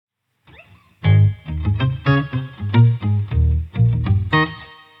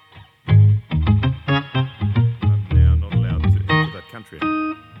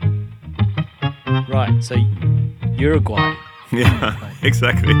So Uruguay. Yeah,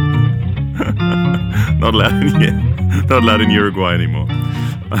 exactly. Not allowed in Uruguay anymore.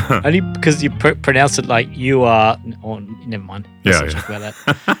 Only because you pronounce it like you are. Oh, never mind. Let's not talk about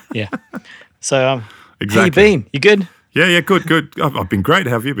that. Yeah. So, Exactly. how you been? You good? Yeah, good. I've been great.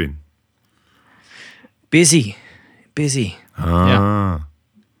 How have you been? Busy. Yeah.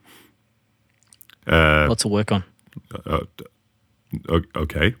 Uh, Lots of work on.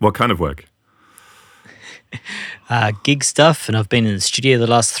 okay. What kind of work? Gig stuff, and I've been in the studio the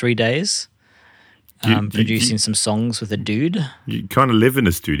last 3 days. You Producing some songs with a dude. You kind of live in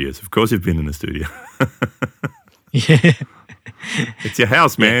the studios. Of course, you've been in the studio. Yeah. It's your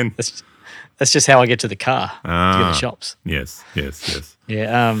house, man. Yeah, that's just how I get to the car, to go to the shops. Yes.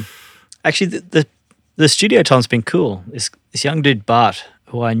 Yeah. Actually, the studio time's been cool. This young dude, Bart,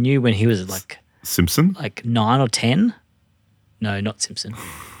 who I knew when he was Simpson? like 9 or 10. No, not Simpson.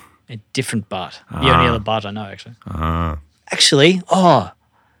 A different Bart. The only other Bart I know, actually. Actually, I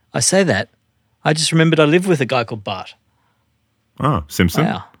say that. I just remembered I lived with a guy called Bart. Oh, Simpson?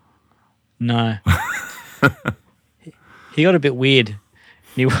 Wow. No. He got a bit weird.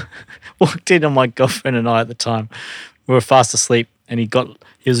 He walked in on my girlfriend and I at the time. We were fast asleep, and he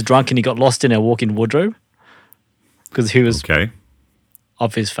was drunk and he got lost in our walk-in wardrobe because he was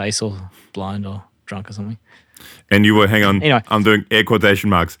off his face or blind or drunk or something. And you were, hang on, anyway. I'm doing air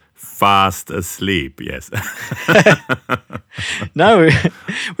quotation marks, fast asleep, yes. No,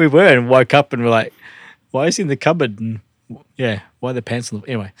 we were and woke up and we're like, why is he in the cupboard? And yeah, why are the pants on the...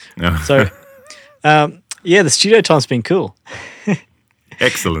 Anyway. So, the studio time's been cool.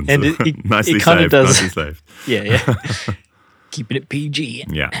 Excellent. And nicely it kind saved, of does. nicely saved. Yeah. Keeping it PG.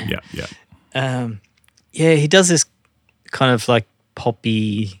 Yeah. He does this kind of like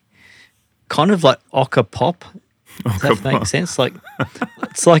poppy, kind of like ochre pop. Does that make sense? Like,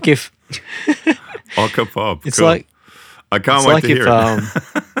 it's like if... Ochre pop. It's cool. like... I can't wait to hear it.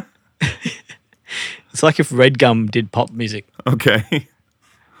 It's like if Red Gum did pop music. Okay.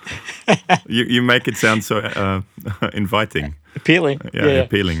 You make it sound so inviting. Appealing. Yeah,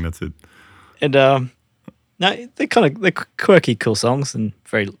 appealing, that's it. And no, they're quirky, cool songs and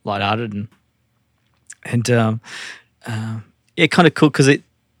very lighthearted and kind of cool because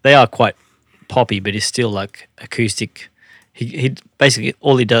they are quite poppy, but it's still like acoustic. He basically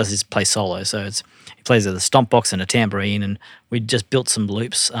all he does is play solo, so he plays with a stomp box and a tambourine, and we just built some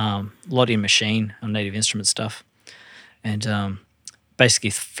loops, a lot in Machine on Native Instruments stuff, and basically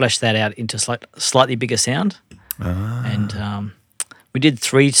fleshed that out into slightly bigger sound. And we did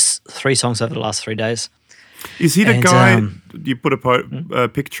three songs over the last 3 days. Is he the guy you put a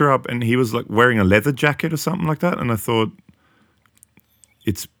picture up and he was like wearing a leather jacket or something like that? And I thought,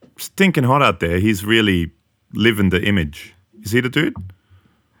 it's stinking hot out there. He's really living the image. Is he the dude?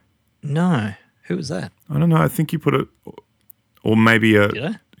 No. Who was that? I don't know. I think you put or maybe a... Did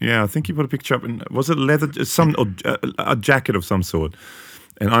I? Yeah, I think you put a picture up, and was it leather, a jacket of some sort?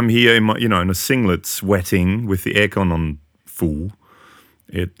 And I'm here in my, in a singlet, sweating with the aircon on full,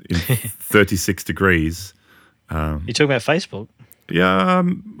 in 36 degrees. You're talking about Facebook? Yeah,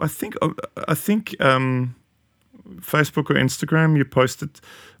 I think Facebook or Instagram. You posted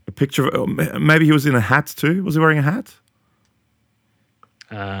a picture of. Maybe he was in a hat too. Was he wearing a hat?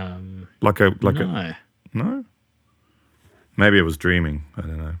 No. Maybe I was dreaming. I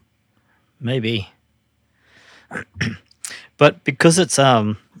don't know. Maybe. But because it's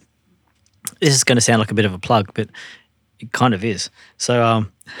this is going to sound like a bit of a plug, but it kind of is. So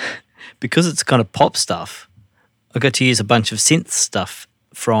because it's kind of pop stuff, I got to use a bunch of synth stuff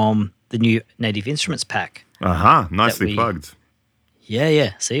from the new Native Instruments pack. Nicely plugged.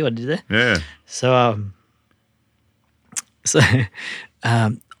 Yeah. See what I did there? Yeah. So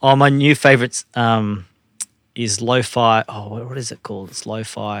all my new favorites is lo-fi. Oh, what is it called? It's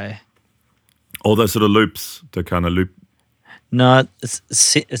lo-fi. All those sort of loops, the kind of loop. No, it's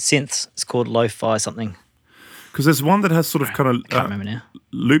synths. It's called lo-fi something. Because there's one that has sort of kind of can't remember now.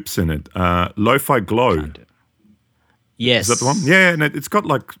 Loops in it. Lo-fi glow. Yes. Is that the one? Yeah, and it's got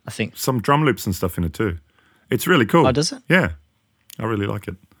like I think some drum loops and stuff in it too. It's really cool. Oh, does it? Yeah, I really like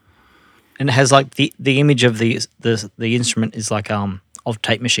it. And it has like the image of the instrument is like of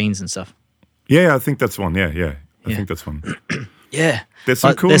tape machines and stuff. Yeah, I think that's one. Yeah. I think that's one. Yeah. There's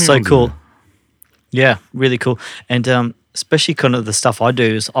some cool. They're so ones cool. Yeah, really cool. And especially kind of the stuff I do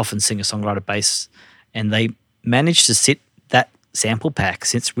is often singer-songwriter based, and they manage to sit that sample pack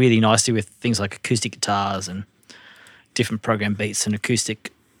sits really nicely with things like acoustic guitars and different program beats and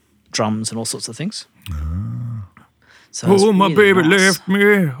acoustic drums and all sorts of things. So my really baby nice. left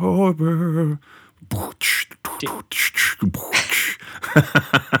me. Oh,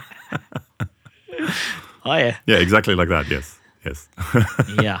 Oh yeah, Yeah, exactly like that. Yes.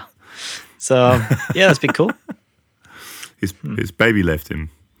 yeah. So yeah, that's been cool. His baby left him.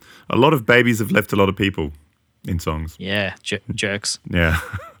 A lot of babies have left a lot of people in songs. Yeah, jerks. Yeah,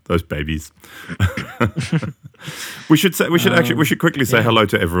 those babies. we should quickly say hello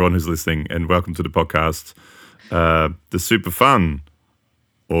to everyone who's listening and welcome to the podcast. The super fun,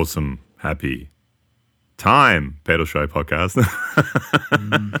 awesome, happy time Pedal Show podcast.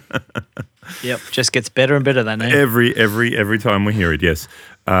 Yep, just gets better and better, that name. Every time we hear it, yes.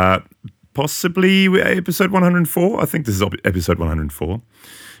 Possibly episode 104. I think this is episode 104.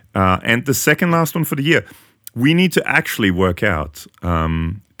 And the second last one for the year. We need to actually work out,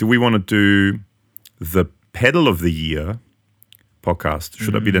 do we want to do the Pedal of the Year podcast?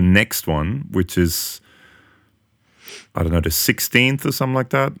 Should that be the next one, which is, I don't know, the 16th or something like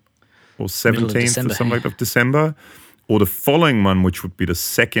that? Or 17th or something like that of December? Or the following one, which would be the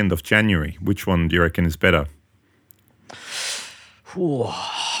 2nd of January? Which one do you reckon is better?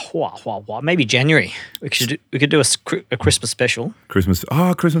 Maybe January. We could do a Christmas special. Christmas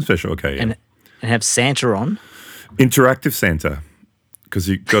special. Okay, yeah. And have Santa on. Interactive Santa, because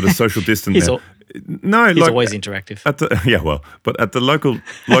you got a social distance. He's always interactive. But at the local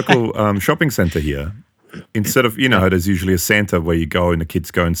shopping centre here, instead of how there's usually a Santa where you go and the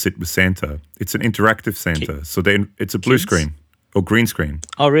kids go and sit with Santa, it's an interactive Santa. So then it's a blue screen or green screen.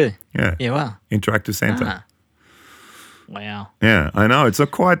 Oh, really? Yeah. Yeah. Wow. Interactive Santa. Ah. Wow. Yeah, I know. It's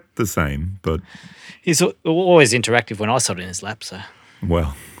not quite the same, but he's always interactive when I sat in his lap. So.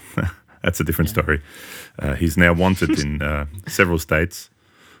 Well, that's a different story. He's now wanted in several states.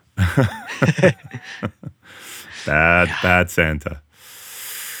 Bad Santa.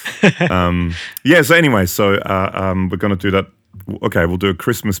 So anyway, we're going to do that. Okay, we'll do a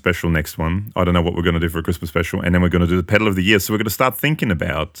Christmas special next one. I don't know what we're going to do for a Christmas special. And then we're going to do the Pedal of the Year. So we're going to start thinking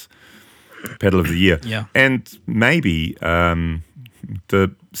about Pedal of the Year. Yeah. And maybe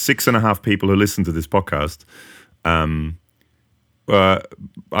the 6.5 people who listen to this podcast, I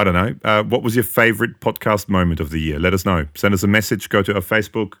don't know. What was your favorite podcast moment of the year? Let us know. Send us a message. Go to our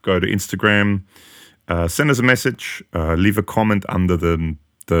Facebook. Go to Instagram. Send us a message. Leave a comment under the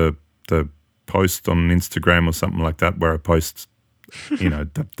post on Instagram or something like that, where I post,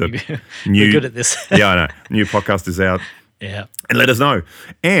 the new. You're good at this. Yeah, I know. New podcast is out. Yeah. And let us know.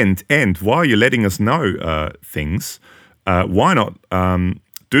 And while you're letting us know things, why not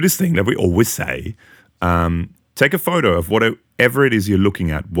do this thing that we always say? Take a photo of whatever it is you're looking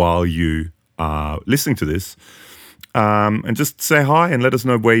at while you are listening to this, and just say hi and let us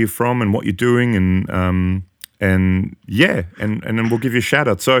know where you're from and what you're doing, and then we'll give you a shout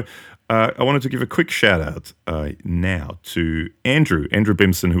out. So I wanted to give a quick shout out now to Andrew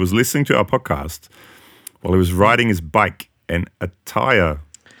Bimson, who was listening to our podcast while he was riding his bike, and a tire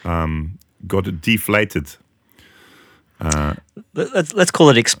got deflated. Let's call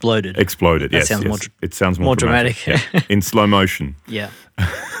it exploded. Exploded, yes. It sounds more dramatic. Yeah. In slow motion. Yeah.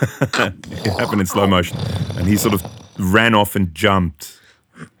 It happened in slow motion. And he sort of ran off and jumped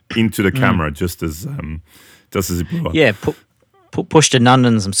into the camera just as it blew up. Yeah, pushed a nun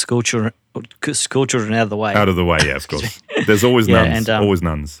and some school children out of the way. Out of the way, yeah, of course. There's always nuns. Always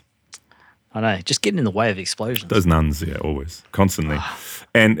nuns. I know, just getting in the way of explosions. Those nuns, yeah, always, constantly.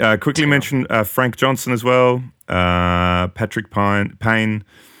 And quickly mention Frank Johnson as well, Patrick Payne,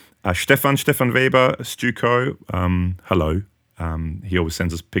 Stefan Weber, Stu Co. Hello. He always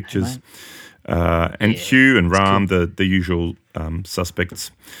sends us pictures. And Hugh and Ram, cool. the usual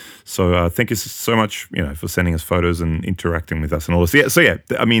suspects. So thank you so much, for sending us photos and interacting with us and all this.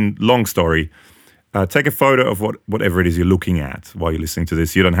 Long story. Take a photo of whatever it is you're looking at while you're listening to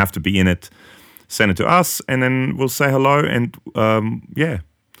this. You don't have to be in it. Send it to us, and then we'll say hello. And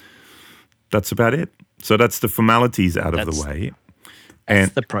that's about it. So that's the formalities out of the way.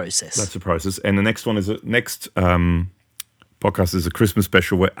 That's the process. That's the process. And the next one is podcast is a Christmas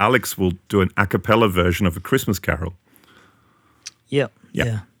special where Alex will do an a cappella version of A Christmas Carol. Yep.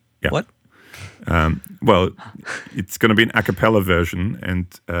 Yeah. What? Well, it's going to be an a cappella version, and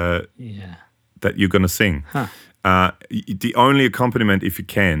that you're going to sing. Huh. The only accompaniment, if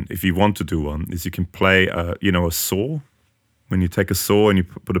you want to do one, is you can play, a saw. When you take a saw and you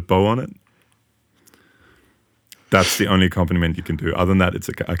put a bow on it. That's the only accompaniment you can do. Other than that, it's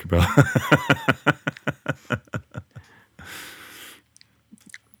a cappella.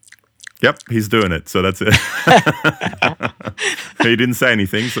 Yep, he's doing it. So that's it. He didn't say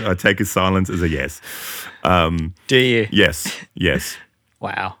anything, so I take his silence as a yes. Do you? Yes.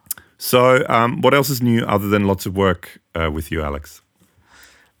 Wow. So what else is new other than lots of work with you, Alex?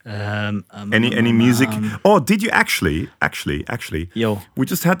 Any music? Did you actually? Yo. We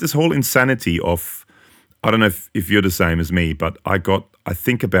just had this whole insanity of I don't know if you're the same as me, but I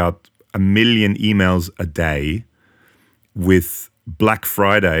think about 1 million emails a day with Black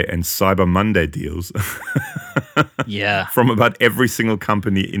Friday and Cyber Monday deals Yeah. from about every single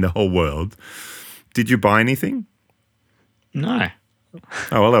company in the whole world. Did you buy anything? No.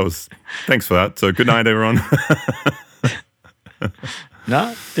 Oh, well, thanks for that. So good night, everyone.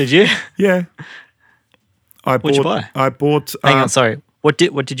 No? Did you? Yeah. What'd you buy? I bought. Hang on, sorry. What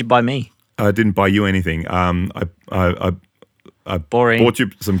did you buy me? I didn't buy you anything. I Boring. bought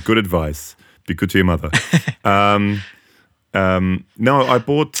you some good advice. Be good to your mother. No, I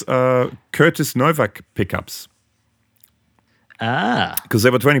bought Curtis Novak pickups because they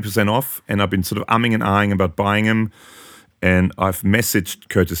were 20% off, and I've been sort of umming and ahhing about buying them. And I've messaged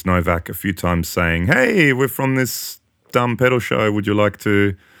Curtis Novak a few times saying, "Hey, we're from this dumb pedal show. Would you like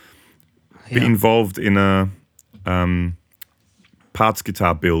to be involved in a parts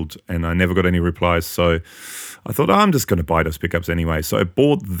guitar build?" And I never got any replies. So I thought, I'm just going to buy those pickups anyway. So I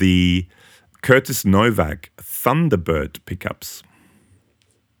bought the Curtis Novak Thunderbird pickups.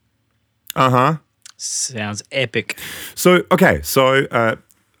 Sounds epic. So, okay. So,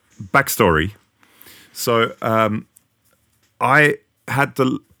 backstory. So, I had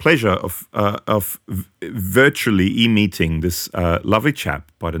the pleasure of virtually e-meeting this lovely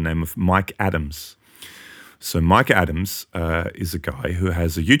chap by the name of Mike Adams. So Mike Adams is a guy who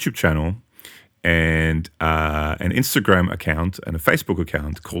has a YouTube channel and an Instagram account and a Facebook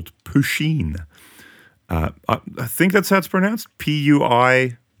account called Pusheen. I think that's how it's pronounced.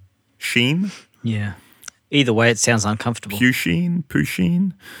 P-U-I Sheen. Yeah. Either way, it sounds uncomfortable.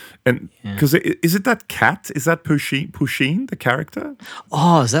 Pusheen. And because is it that cat? Is that Pusheen, the character?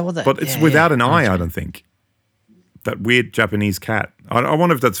 Oh, is that what that? But it's without an eye, I don't think. That weird Japanese cat. I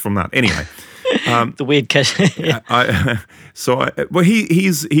wonder if that's from that. Anyway. The weird cat.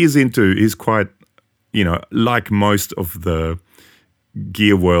 He's quite, like most of the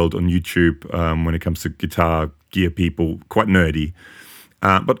gear world on YouTube when it comes to guitar gear people, quite nerdy.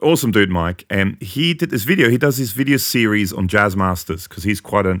 But awesome dude, Mike. And he did this video. He does this video series on Jazz Masters because he's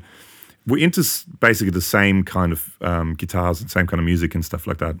we're into basically the same kind of guitars and same kind of music and stuff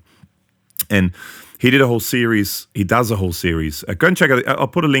like that. And he did a whole series. He does a whole series. Go and check out. I'll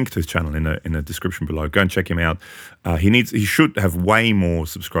put a link to his channel in the description below. Go and check him out. He should have way more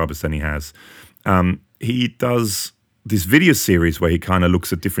subscribers than he has. He does this video series where he kind of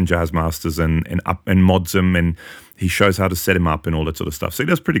looks at different Jazz Masters and mods them, and he shows how to set him up and all that sort of stuff. So he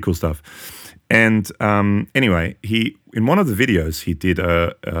does pretty cool stuff. And anyway, in one of the videos he did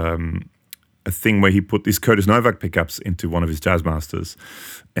a thing where he put these Curtis Novak pickups into one of his Jazz Masters,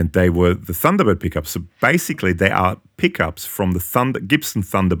 and they were the Thunderbird pickups. So basically, they are pickups from the Gibson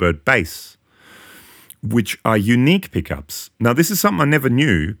Thunderbird bass, which are unique pickups. Now, this is something I never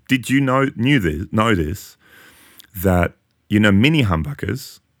knew. Did you know this? That mini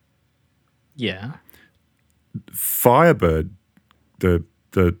humbuckers. Yeah. Firebird, the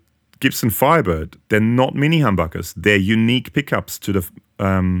Gibson Firebird, they're not mini humbuckers. They're unique pickups to the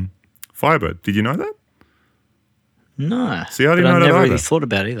Firebird. Did you know that? No. See, I didn't know that never either. really thought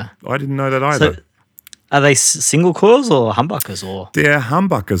about it either. I didn't know that either. So, are they single coils or humbuckers or? They're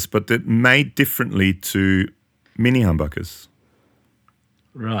humbuckers, but they're made differently to mini humbuckers.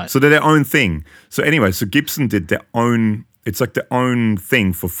 Right. So they're their own thing. So anyway, Gibson did their own. It's like their own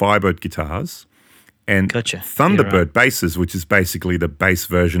thing for Firebird guitars. And Thunderbird basses, which is basically the bass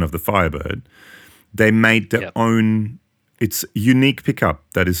version of the Firebird, they made their own. It's unique pickup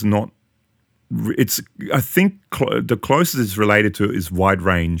that is not. It's I think the closest it's related to is wide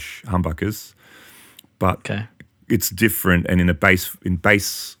range humbuckers, but it's different and in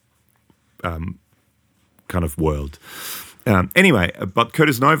bass kind of world. Anyway, but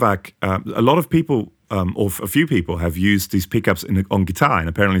Curtis Novak, a lot of people or a few people have used these pickups on guitar, and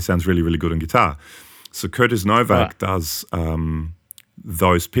apparently it sounds really, really good on guitar. So Curtis Novak does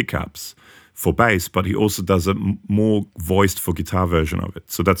those pickups for bass, but he also does a more voiced for guitar version of it.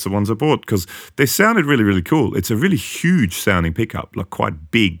 So that's the ones I bought because they sounded really, really cool. It's a really huge sounding pickup, like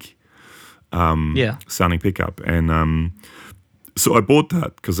quite big sounding pickup. And so I bought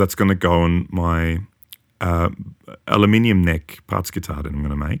that because that's going to go on my aluminium neck parts guitar that I'm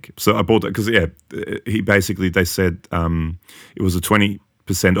going to make. So I bought that because, they said it was a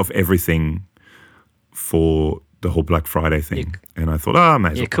 20% off everything for the whole Black Friday thing. And I thought, I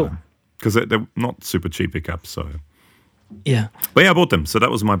may as well buy them. Because they're not super cheap pickups, so. Yeah. But I bought them. So that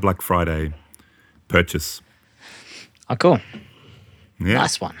was my Black Friday purchase. Oh, cool. Yeah.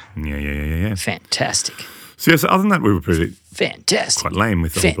 Nice one. Yeah. Fantastic. So, yes, other than that, we were pretty fantastic. Quite lame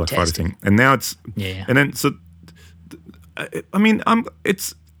with the whole Black Friday thing. And now it's, yeah. And then, so, I mean,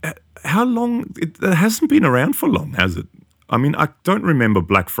 how long? It hasn't been around for long, has it? I mean, I don't remember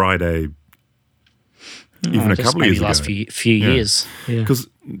Black Friday even a just couple of maybe years ago. last few years. Yeah. Because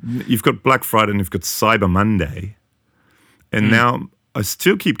you've got Black Friday and you've got Cyber Monday, and now I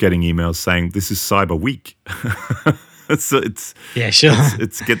still keep getting emails saying this is Cyber Week. So Yeah, sure.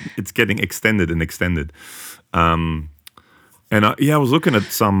 it's getting extended and extended. And I was looking at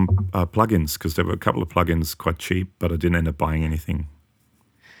some plugins because there were a couple of plugins quite cheap, but I didn't end up buying anything.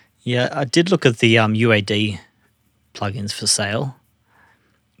 Yeah, I did look at the UAD plugins for sale,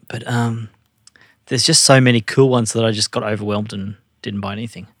 but there's just so many cool ones that I just got overwhelmed and didn't buy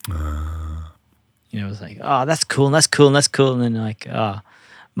anything. It was like, oh, that's cool, and that's cool, and that's cool, and then like,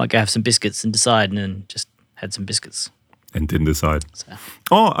 might go have some biscuits and decide, and then just had some biscuits. And didn't decide. So,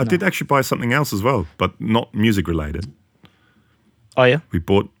 I did actually buy something else as well, but not music related. oh yeah, We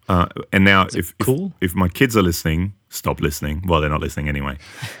bought, and now cool? if my kids are listening, stop listening. Well, they're not listening anyway.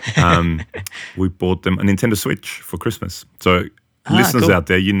 We bought them a Nintendo Switch for Christmas. So listeners cool. out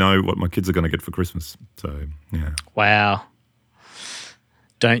there, you know what my kids are going to get for Christmas. So yeah. Wow.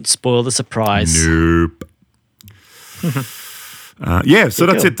 Don't spoil the surprise. Nope. So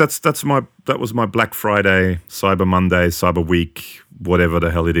that's Good it. That was my Black Friday, Cyber Monday, Cyber Week, whatever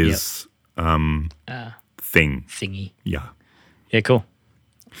the hell it is, thing. Thingy. Yeah. Yeah, cool.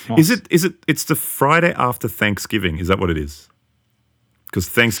 Nice. It's the Friday after Thanksgiving. Is that what it is? Because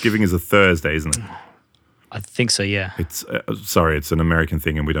Thanksgiving is a Thursday, isn't it? I think so, yeah. It's it's an American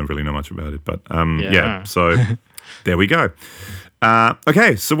thing, and we don't really know much about it. But Yeah. so there we go.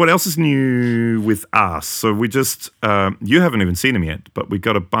 Okay, so what else is new with us? So we just you haven't even seen them yet, but we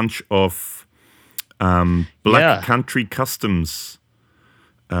got a bunch of Black Country Customs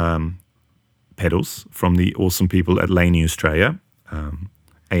pedals from the awesome people at Laney Australia,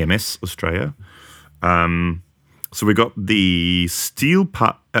 AMS Australia. So we got the Secret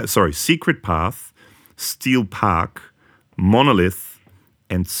Path, Steel Park, Monolith,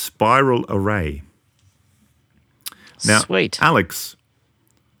 and Spiral Array. Now, Sweet. Alex,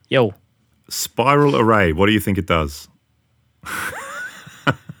 Yo. Spiral Array, what do you think it does?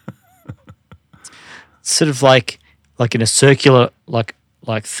 Sort of like in a circular like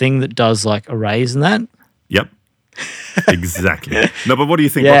thing that does like arrays and that. Yep. Exactly. No, but what do you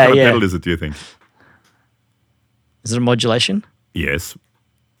think? Yeah, what kind yeah. of pedal is it, do you think? Is it a modulation? Yes.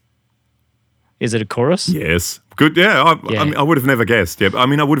 Is it a chorus? Yes. Good. Yeah. Yeah. I mean, I would have never guessed. Yeah. I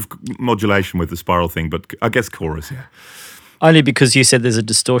mean, I would have modulation with the spiral thing, but I guess chorus. Yeah. Only because you said there's a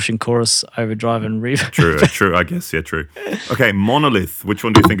distortion, chorus, overdrive, and reverb. True. True. I guess. Yeah. True. Okay. Monolith. Which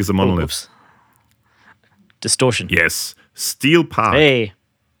one do you think is a monolith? Oops. Distortion. Yes. Steel Park. Hey.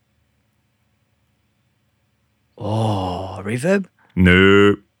 Oh, reverb?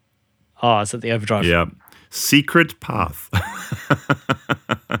 No. Oh, is that the overdrive? Yeah. Secret Path.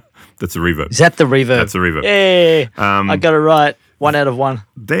 That's a reverb. Is that the reverb? That's a reverb. Hey, I got it right. 1 out of 1.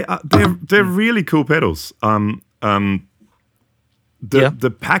 They're really cool pedals. The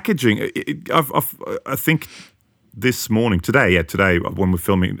packaging. I think this morning, today when we're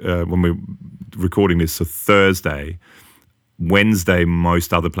filming, when we're recording this, so Thursday, Wednesday,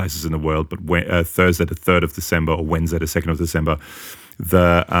 most other places in the world, but Thursday the 3rd of December or Wednesday the 2nd of December,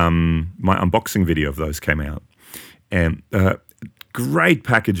 my unboxing video of those came out, and great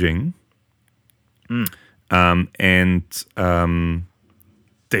packaging, and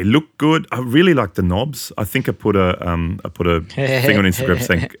they look good. I really like the knobs. I think I put a thing on Instagram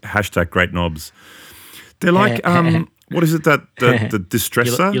saying #great knobs. They're like what is it that the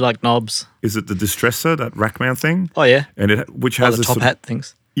distressor? You like knobs? Is it the distressor, that rack mount thing? Oh yeah, and which has the a top sort hat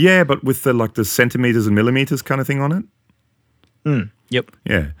things. Yeah, but with the centimeters and millimeters kind of thing on it. Yep,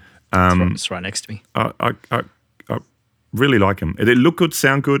 Yeah. it's right next to me. I really like them. They look good,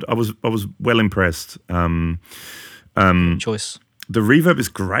 sound good. I was well impressed. Choice. The reverb is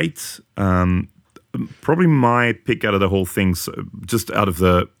great. Probably my pick out of the whole thing. Just out of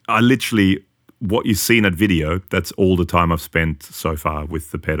what you see in that video. That's all the time I've spent so far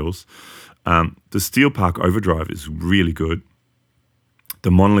with the pedals. The Steel Park Overdrive is really good.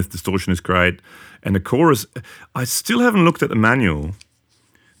 The Monolith Distortion is great, and the chorus. I still haven't looked at the manual.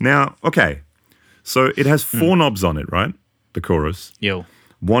 Now, okay, so it has 4 knobs on it, right? The chorus. Yo.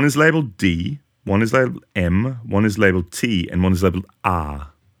 One is labeled D, one is labeled M, one is labeled T, and one is labeled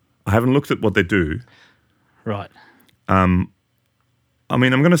R. I haven't looked at what they do. Right. I mean,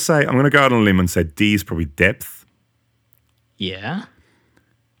 I'm going to go out on a limb and say D is probably depth. Yeah.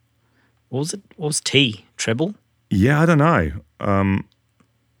 What was it? What was T? Treble? Yeah, I don't know.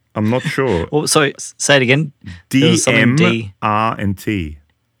 I'm not sure. Oh, sorry, say it again. There D, was something M, D. R, and T.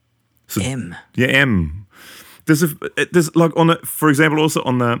 So, M. Yeah, M. there's like on the, for example, also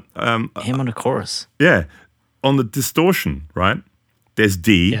on the Him on a chorus. yeah, on the distortion, right? There's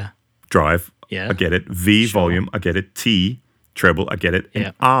D, Yeah. drive, Yeah. I get it. V, Sure. volume, I get it. T, treble, I get it. And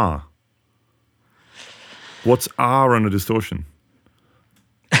Yeah. R. What's R on a distortion?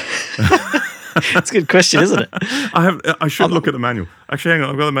 That's a good question, isn't it? I should look at the manual. Actually, hang on,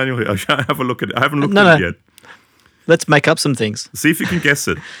 I've got the manual here. I should have a look at it. I haven't looked No, at it no. yet. Let's make up some things. See if you can guess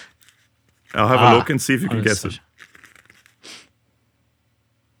it. I'll have a look and see if you can guess it.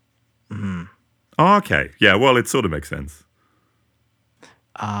 Oh, okay. Yeah, well, it sort of makes sense.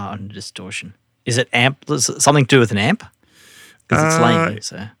 On distortion. Is it amp? Is it something to do with an amp? Because it's lane.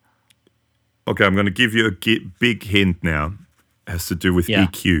 So Okay, I'm going to give you a big hint now. It has to do with Yeah.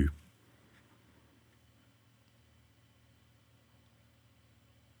 EQ.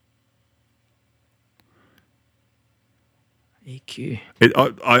 EQ.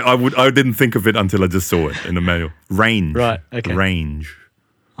 I didn't think of it until I just saw it in the manual. Range. Right, okay. Range.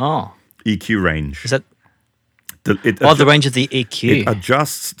 Oh, EQ range. is that? The The range of the EQ. It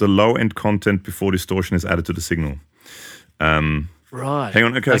adjusts the low end content before distortion is added to the signal. Right. Hang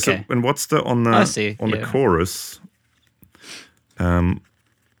on. Okay. So, and what's the on the I see, the chorus?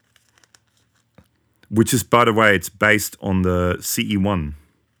 Which is, by the way, it's based on the CE1,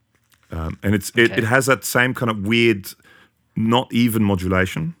 and it has that same kind of weird, not even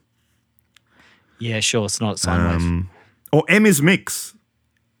modulation. Yeah, sure. It's not sine wave. Or M is mix.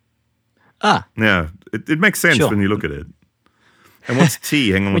 Ah, Yeah, it makes sense Sure. when you look at it. And what's T?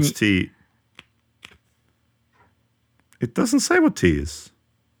 Hang on, what's T? It doesn't say what T is.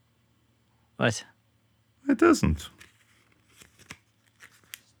 what? It doesn't.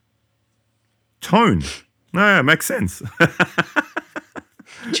 Tone. No, it makes sense.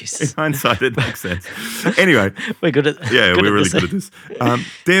 In Jesus, hindsight, it makes sense. Anyway, we're good at. yeah, good we're at really this. good at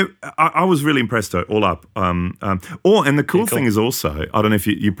this. I was really impressed though, all up. And the cool thing is also, I don't know if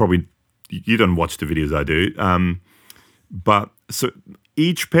you probably you don't watch the videos I do, but so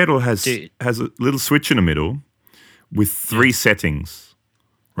each pedal has a little switch in the middle with 3 settings,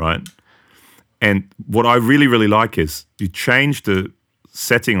 right? And what I really, really like is you change the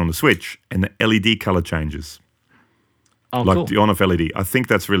setting on the switch and the LED color changes. Oh, Like cool. the on-off LED. I think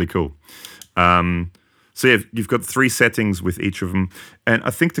that's really cool. So yeah, you've got 3 settings with each of them. And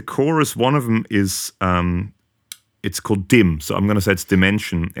I think the chorus, one of them is, it's called dim. So I'm going to say it's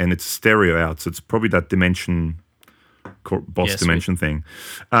dimension and it's stereo out. So it's probably that dimension, Boss dimension thing.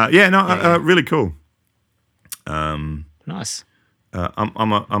 Really cool. Nice.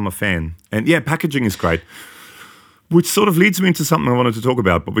 I'm a fan. And yeah, packaging is great. Which sort of leads me into something I wanted to talk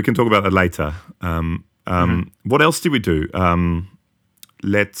about, but we can talk about that later. What else did we do?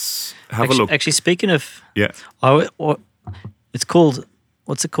 Let's have a look. Actually, speaking of, Yeah. it's called.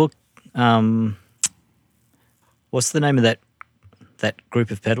 What's it called? What's the name of that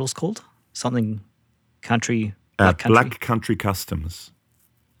group of pedals called? Something country. Black Country Customs.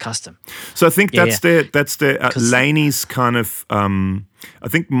 Custom. So I think that's their Laney's kind of. I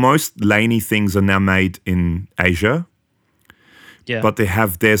think most Laney things are now made in Asia, Yeah. but they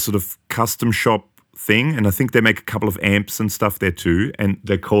have their sort of custom shop thing, and I think they make a couple of amps and stuff there too, and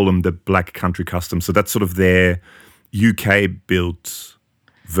they call them the Black Country Customs. So that's sort of their UK built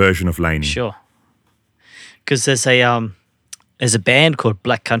version of Laney. Sure. Because there's a band called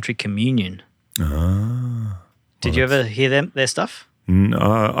Black Country Communion. Did you ever hear their stuff? No,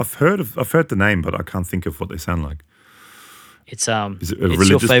 I've heard the name, but I can't think of what they sound like. It's Is it a it's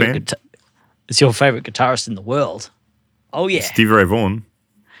religious band? It's your favorite guitarist in the world. Oh yeah, Stevie Ray Vaughan,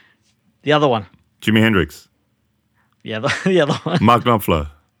 the other one. Jimi Hendrix, The other one. Mark Knopfler.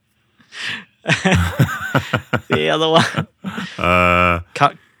 The other one.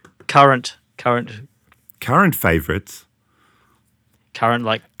 Current favorites. Current,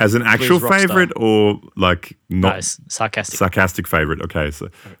 like, As an actual blues rock favorite or like no, not it's sarcastic. sarcastic favorite? Okay, so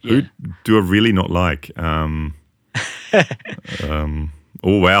Yeah. who do I really not like? Oh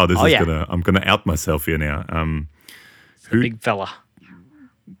wow, I'm gonna out myself here now. The big fella.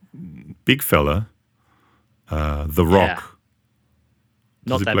 Big fella, The Rock.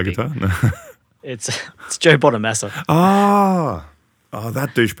 Not Does he that play big. guitar? No. It's Joe Bonamassa. Oh,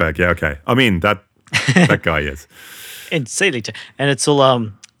 that douchebag. Yeah, okay. I mean that guy. Yes. In Sealy too. And it's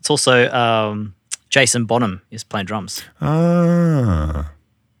all it's also Jason Bonham is playing drums. Ah.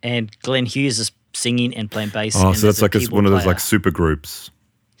 And Glenn Hughes is singing and playing bass. Oh, and so that's there's a like one keyboard of those player. like super groups.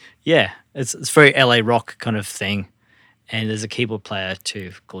 Yeah. It's very LA rock kind of thing. And there's a keyboard player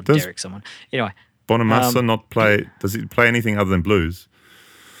too called Does- Derek someone. Anyway. Bonamassa does he play anything other than blues?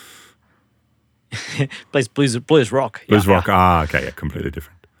 Plays blues rock. Blues Yeah, rock. Ah, okay, yeah, completely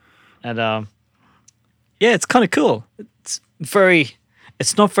different. And Yeah, it's kind of cool. It's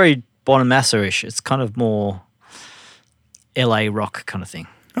not very Bonamassa-ish. It's kind of more LA rock kind of thing.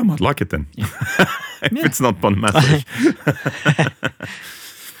 I might like it then. If it's not Bonamassa.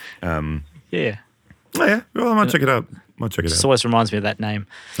 Yeah. Oh, yeah. Well, I might check it out. Just always reminds me of that name.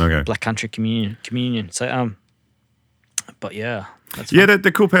 Okay. Black Country Communion. So, but yeah. That's Yeah,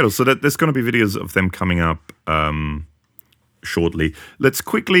 they're cool pedals. So there's going to be videos of them coming up shortly. Let's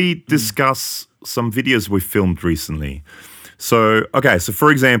quickly discuss some videos we filmed recently. So, okay, so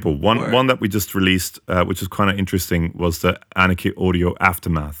for example, one that we just released, which is kind of interesting, was the Anarchy Audio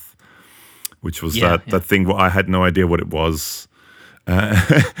Aftermath, which was that thing where I had no idea what it was.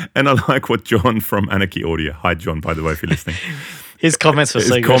 And I like what John from Anarchy Audio, hi John, by the way, if you're listening. His comments were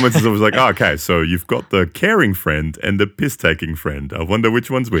so good. His comments was like, oh, okay, so you've got the caring friend and the piss-taking friend. I wonder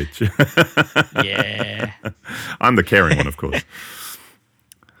which one's which. Yeah. I'm the caring one, of course.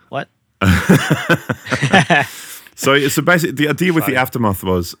 What? So basically, the idea with the Aftermath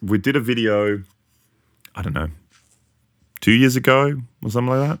was we did a video, I don't know, 2 years ago or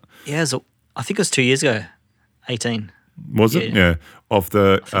something like that. Yeah, I think it was 2 years ago, 18. Was it? Yeah. Of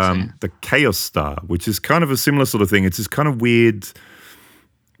the Chaos Star, which is kind of a similar sort of thing. It's this kind of weird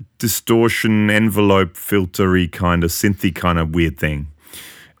distortion, envelope, filtery kind of synthy kind of weird thing.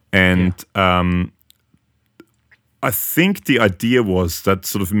 And I think the idea was that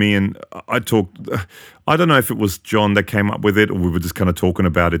sort of me and I talked, I don't know if it was John that came up with it or we were just kind of talking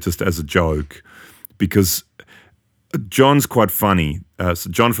about it just as a joke, because John's quite funny. So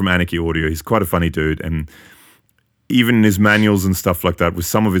John from Anarchy Audio, he's quite a funny dude. And even in his manuals and stuff like that, with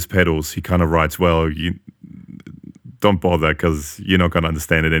some of his pedals, he kind of writes, well, you don't bother because you're not going to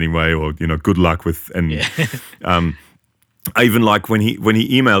understand it anyway, or, good luck with, and I even like when he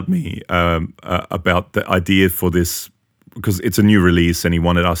emailed me about the idea for this, because it's a new release and he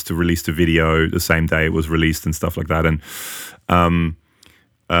wanted us to release the video the same day it was released and stuff like that.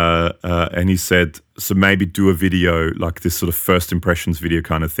 And he said, so maybe do a video like this sort of first impressions video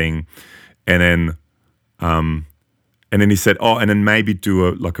kind of thing. And then he said, and then maybe do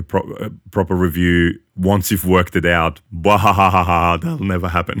a proper review once you've worked it out. Wahahaha, that'll never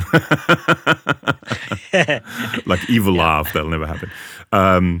happen. Like evil laugh, that'll never happen.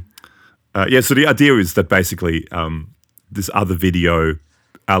 So the idea is that basically this other video,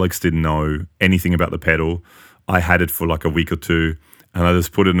 Alex didn't know anything about the pedal. I had it for like a week or two, and I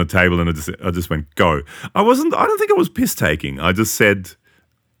just put it on the table and I just went, go. I don't think I was piss taking. I just said,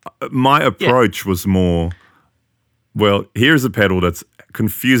 my approach was more, well, here's a pedal that's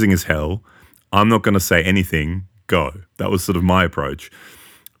confusing as hell. I'm not going to say anything. Go. That was sort of my approach.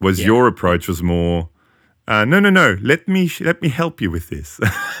 Your approach was more, no. Let me help you with this.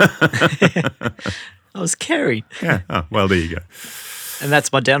 I was carried. Yeah. Oh, well, there you go. And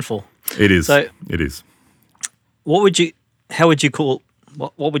that's my downfall. It is. So it is. How would you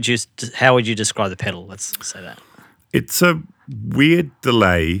describe the pedal? Let's say that. It's a weird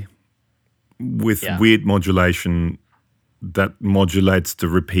delay with weird modulation that modulates the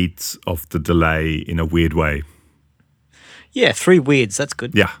repeats of the delay in a weird way. Yeah, 3 weirds. That's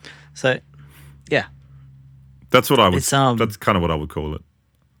good. Yeah. So, yeah. That's what I would. That's kind of what I would call it.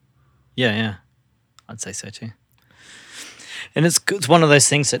 Yeah. I'd say so too. And it's one of those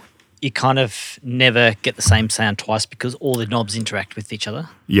things that you kind of never get the same sound twice because all the knobs interact with each other.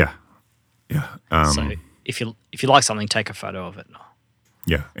 Yeah. So if you like something, take a photo of it.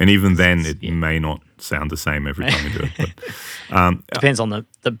 Yeah, and even then, it may not sound the same every time you do it. But depends on the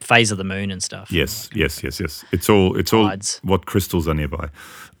phase of the moon and stuff. Yes. It's all what crystals are nearby.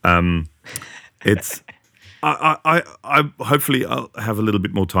 It's I hopefully I'll have a little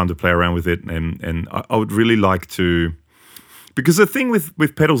bit more time to play around with it, and I would really like to, because the thing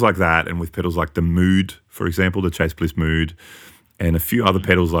with pedals like that and with pedals like the Mood, for example, the Chase Bliss Mood, and a few other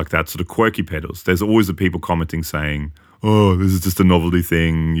pedals like that, sort of quirky pedals, there's always the people commenting saying, oh, this is just a novelty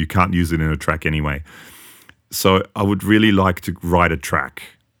thing. You can't use it in a track anyway. So I would really like to write a track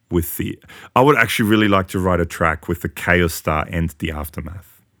with the Chaos Star and the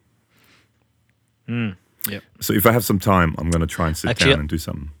Aftermath. Yep. So if I have some time, I'm going to try and sit down and do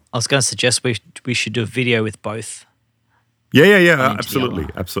something. I was going to suggest we should do a video with both. Yeah, absolutely.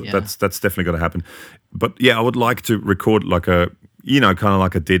 Yeah. That's definitely going to happen. But yeah, I would like to record like kind of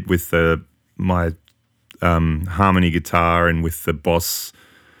like I did with my harmony guitar and with the Boss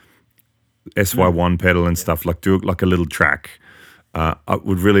SY1 pedal and stuff, like do like a little track. I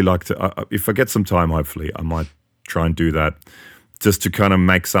would really like to, if I get some time, hopefully, I might try and do that just to kind of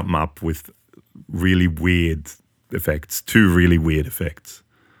make something up with really weird effects, 2 really weird effects.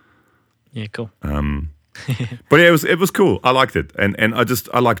 Yeah, cool. But yeah, it was cool. I liked it, and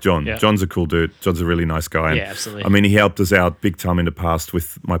I like John. Yeah. John's a cool dude. John's a really nice guy. And, Yeah, absolutely. I mean, he helped us out big time in the past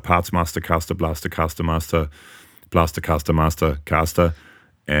with my Parts Master, Caster Blaster, Caster Master, Blaster Caster Master, Caster,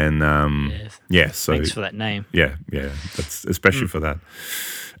 and yeah. So Thanks for that name. yeah, that's especially for that.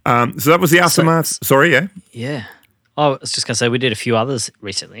 So that was the aftermath. Sorry, yeah, Yeah. Oh, I was just gonna say we did a few others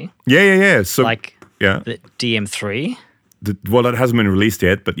recently, yeah. So like yeah. the DM3. Well, it hasn't been released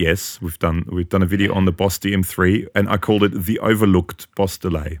yet, but yes, we've done a video on the Boss DM3, and I called it the overlooked Boss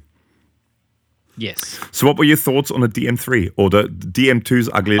delay. Yes. So, what were your thoughts on the DM3 or the DM2's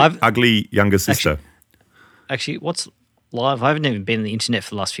ugly younger sister? Actually, what's live? I haven't even been on the internet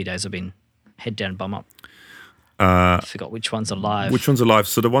for the last few days. I've been head down, bum up. I forgot which ones are live. Which ones are live?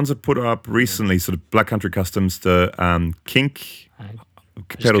 So the ones I put up recently, sort of Black Country Customs, the Kink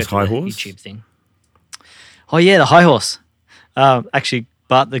Pedals High Horse. YouTube thing. Oh yeah, the High Horse. Actually,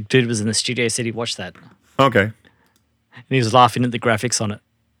 Bart, the dude, was in the studio. Said he watched that, Okay, and he was laughing at the graphics on it.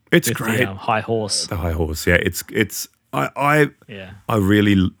 it's With great. The High Horse. The High Horse, yeah. It's I Yeah.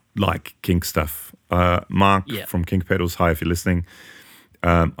 really like Kink stuff. Mark Yeah. from Kink Pedals, hi if you're listening.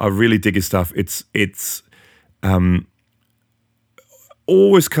 I really dig his stuff. It's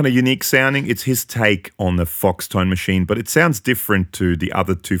always kind of unique sounding. It's his take on the Foxtone machine, but it sounds different to the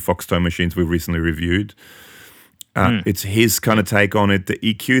other two Foxtone machines we recently reviewed. It's his kind of take on it. The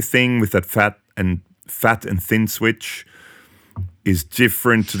EQ thing with that fat and thin switch is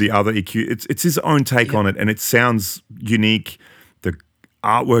different to the other EQ. It's his own take on it, and it sounds unique. The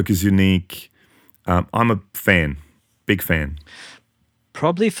artwork is unique. I'm a fan, big fan.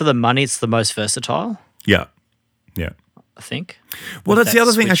 Probably for the money, it's the most versatile. Yeah. I think. Well, With that's the that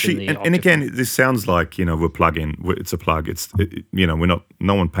other thing, switch actually. and the And again, this sounds like, we're plug-in. It's a plug. We're not.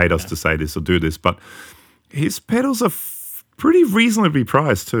 No one paid us to say this or do this, but his pedals are pretty reasonably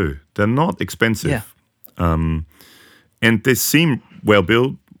priced too. They're not expensive. Yeah. And they seem well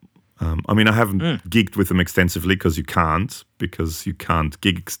built. I mean, I haven't gigged with them extensively because you can't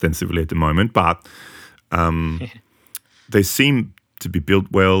gig extensively at the moment. But they seem to be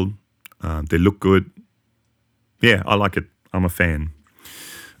built well. They look good. Yeah, I like it. I'm a fan.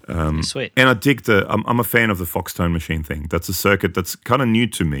 Sweet. And I dig I'm a fan of the Foxtone machine thing. That's a circuit that's kind of new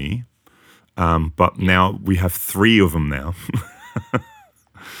to me. But now we have 3 of them now.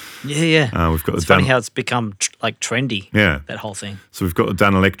 Yeah. We've got It's the funny how it's become trendy. Yeah. That whole thing. So we've got the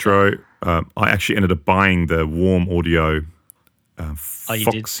Dan Electro. I actually ended up buying the Warm Audio you did?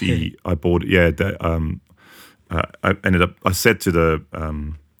 Foxy. I bought it. Yeah. I said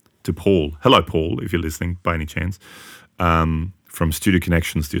to Paul, hello Paul, if you're listening by any chance, from Studio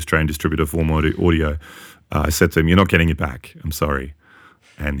Connections, the Australian distributor of Warm Audio. I said to him, you're not getting it back. I'm sorry.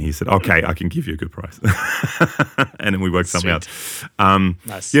 And he said, okay, I can give you a good price. And then we worked something out.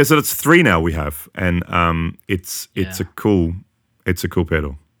 Nice. Yeah, so that's 3 now we have. And it's a cool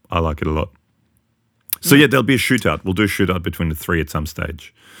pedal. I like it a lot. So yeah, there'll be a shootout. We'll do a shootout between the 3 at some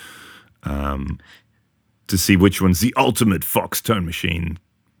stage. To see which one's the ultimate Foxtone machine.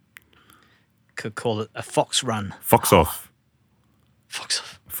 Could call it a fox run. Fox off. Fox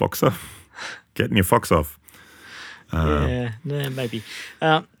off. Fox off. Getting your fox off. Maybe.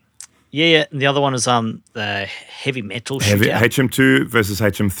 Yeah. And the other one is the heavy metal shootout. HM2 versus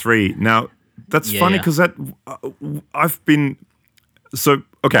HM3. Now, that's funny because I've been... So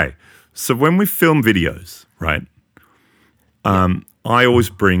when we film videos, right, I always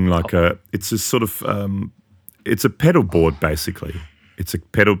bring it's a sort of... it's a pedal board, basically. It's a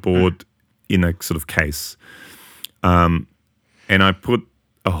pedal board in a sort of case. And I put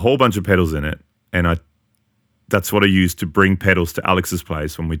a whole bunch of pedals in it, and that's what I use to bring pedals to Alex's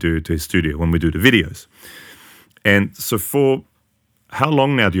place to his studio, when we do the videos. And so for how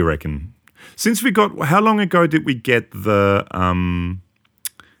long now do you reckon? How long ago did we get the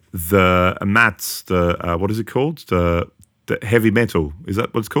mats, what is it called? The heavy metal, is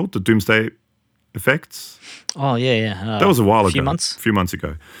that what it's called? The Doomsday Effects? Oh, yeah. That was a while ago. A few months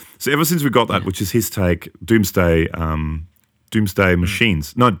ago. So ever since we got that, which is his take, Doomsday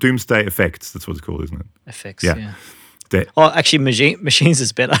Machines. No, Doomsday Effects. That's what it's called, isn't it? Effects, yeah. Actually, Machines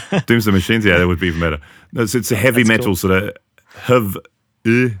is better. Doomsday Machines, yeah, that would be even better. No, so it's a heavy metal, cool. Sort of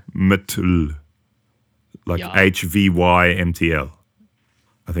heavy metal, like HVYMTL.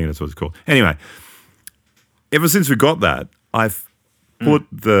 I think that's what it's called. Anyway, ever since we got that, I've put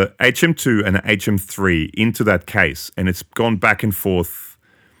the HM2 and the HM3 into that case, and it's gone back and forth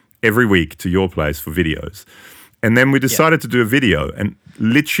every week to your place for videos. And then we decided to do a video, and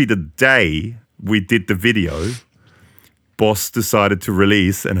literally the day we did the video, Boss decided to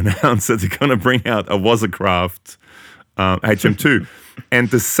release and announce that they're going to bring out a Wazacraft HM2. And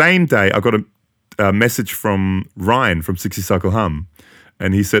the same day, I got a message from Ryan from 60 Cycle Hum,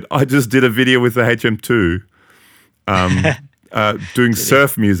 and he said, "I just did a video with the HM2, doing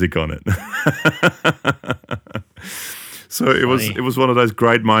surf music on it." So it was one of those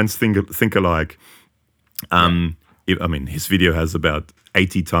great minds think alike. His video has about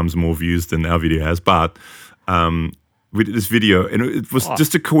 80 times more views than our video has, but we did this video, and it was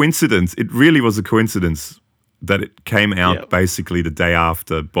just a coincidence. It really was a coincidence that it came out basically the day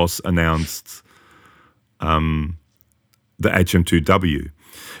after Boss announced the HM2W.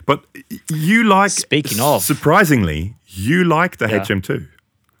 But you like, surprisingly, you like the HM2.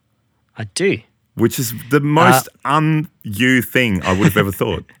 I do. Which is the most un-you thing I would have ever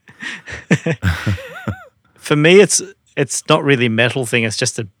thought. For me, it's not really a metal thing. It's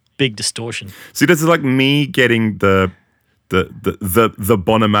just a big distortion. See, this is like me getting the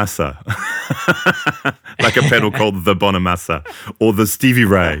Bonamassa, like a pedal called the Bonamassa or the Stevie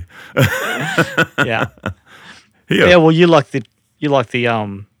Ray. Yeah. Yeah. Well, you like the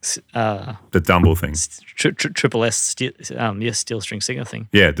Dumble thing, triple S, steel string singer thing.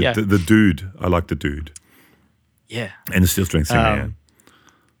 Yeah, the dude. I like the dude. Yeah, and the steel string singer.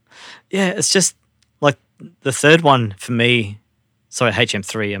 Yeah, it's just like the third one for me. Sorry,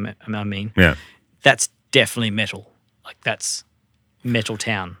 HM3. I mean, yeah, that's definitely metal. Like that's metal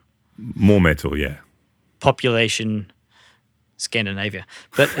town. More metal, yeah. Population, Scandinavia,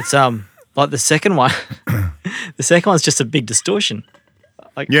 but it's like the second one. The second one's just a big distortion.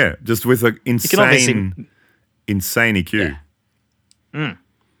 Like, yeah, just with an insane EQ. Yeah.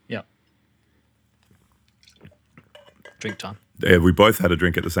 Yeah. Drink time. Yeah, we both had a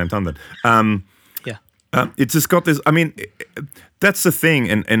drink at the same time then. It's just got this. I mean, that's the thing,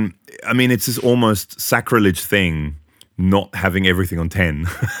 and I mean, it's this almost sacrilege thing not having everything on 10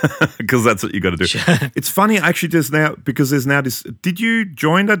 because that's what you got to do. It's funny actually just now because there's now this. Did you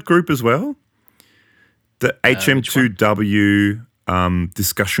join that group as well? The HM2W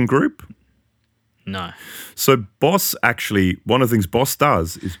discussion group? No. So Boss actually, one of the things Boss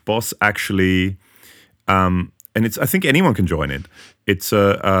does is Boss actually, and it's I think anyone can join it. It's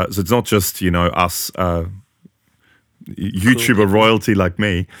so it's not just us YouTuber royalty like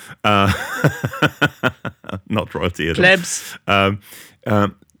me, not royalty at all. Plebs.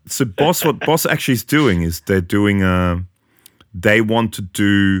 So what Boss actually is doing is they're doing they want to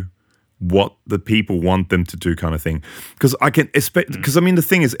do what the people want them to do kind of thing. Because I can expect, because I mean the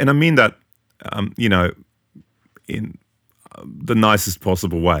thing is, and I mean that in the nicest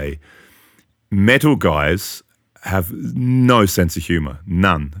possible way, metal guys have no sense of humor,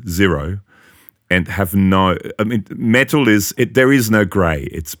 none, zero, and have no. I mean, metal is there is no grey;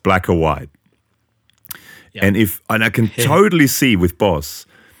 it's black or white. Yep. And I can totally see with Boss,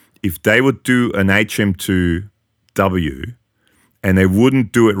 if they would do an HM2W and they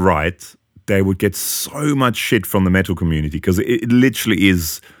wouldn't do it right, they would get so much shit from the metal community because it literally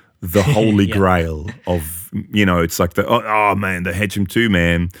is the holy grail of, it's like oh man, the HM2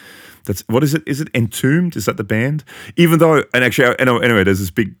 man. That's what is it? Is it Entombed? Is that the band? Even though, and actually, anyway, there's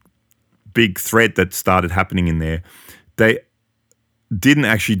this big thread that started happening in there. They didn't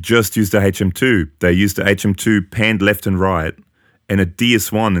actually just use the HM2. They used the HM2 panned left and right and a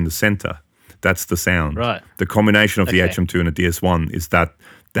DS1 in the center. That's the sound. Right. The combination of the HM2 and a DS1 is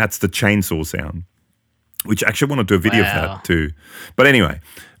that's the chainsaw sound, which I actually want to do a video of that too. But anyway,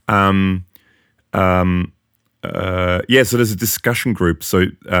 so there's a discussion group. So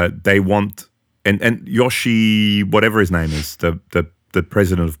they want, and Yoshi, whatever his name is, the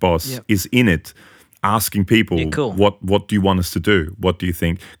president of Boss, is in it, asking people, what do you want us to do? What do you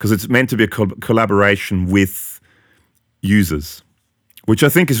think? Because it's meant to be a collaboration with users, which I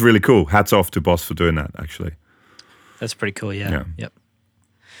think is really cool. Hats off to Boss for doing that, actually. That's pretty cool, yeah. Yep.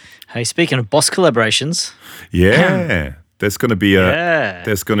 Hey, speaking of Boss collaborations. Yeah. There's going to be a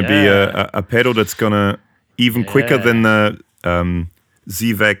pedal that's going to, even quicker than the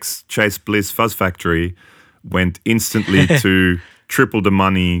ZVEX Chase Bliss Fuzz Factory, went instantly to triple the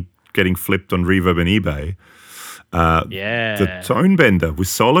money getting flipped on Reverb and eBay. The Tone Bender with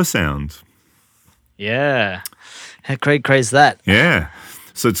Solar Sound. Yeah. How great is that? Yeah.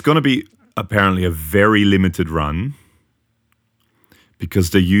 So it's going to be apparently a very limited run because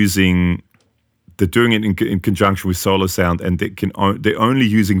they're doing it in conjunction with Solar Sound, and they're only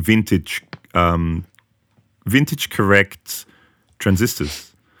using vintage correct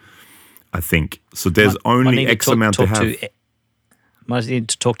transistors, I think. So there's only X amount to have. Might need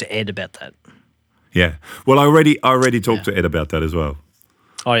to talk to Ed about that. Yeah. Well, I already talked to Ed about that as well.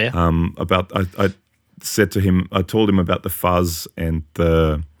 Oh yeah. I said to him, I told him about the fuzz and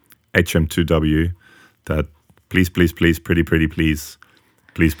the HM2W, that please, pretty please,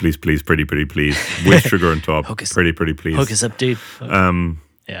 Please, please, please, pretty, pretty, please. With sugar on top. Pretty, pretty, please. Hook us up, dude.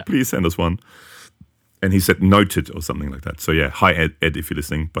 Yeah. Please send us one. And he said noted or something like that. So yeah, hi Ed, if you're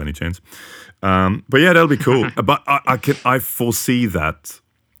listening by any chance. But yeah, that'll be cool. But I foresee that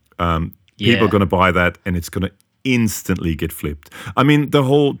people are going to buy that and it's going to instantly get flipped. I mean, the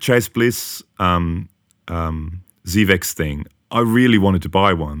whole Chase Bliss ZVEX thing, I really wanted to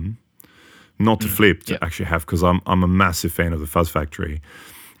buy one, not to flip, to actually have, because I'm a massive fan of the Fuzz Factory.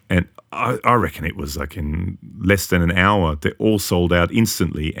 And I reckon it was like in less than an hour, they all sold out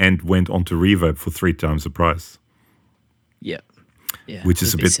instantly and went onto Reverb for 3 times the price. Yeah. Which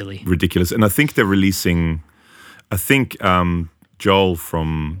is a bit silly. ridiculous. And I think they're releasing, Joel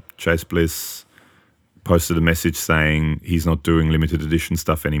from Chase Bliss posted a message saying he's not doing limited edition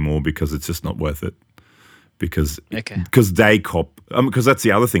stuff anymore because it's just not worth it. Because they cop, because that's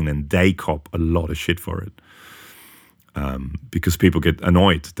the other thing then, they cop a lot of shit for it. Because people get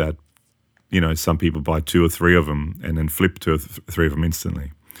annoyed that, some people buy 2 or 3 of them and then flip 2 or 3 of them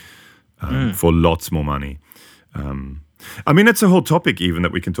instantly for lots more money. I mean, it's a whole topic even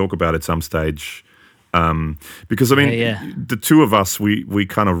that we can talk about at some stage. Because, I mean, the two of us, we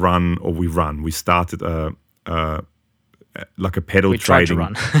kind of we started like a pedal trading.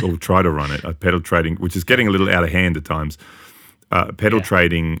 Or try to run it, a pedal trading, which is getting a little out of hand at times. Pedal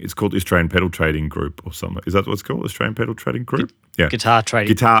trading, it's called Australian Pedal Trading Group or something. Is that what it's called? Australian Pedal Trading Group? Yeah. Guitar trading.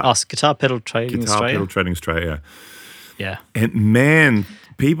 Guitar Pedal Trading Australia. Pedal Trading Australia. Yeah. And man,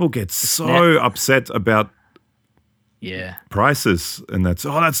 people get so upset about prices, and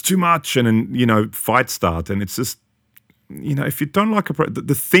that's too much, and then fights start, and it's just if you don't like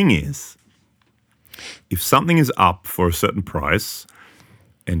the thing is, if something is up for a certain price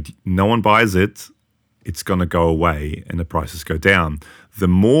and no one buys it, it's going to go away and the prices go down. The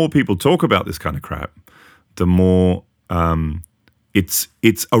more people talk about this kind of crap, the more it's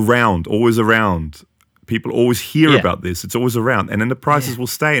around, always around. People always hear about this. It's always around. And then the prices will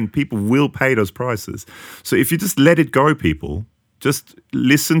stay and people will pay those prices. So if you just let it go, people, just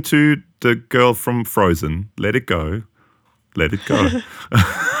listen to the girl from Frozen. Let it go. Let it go.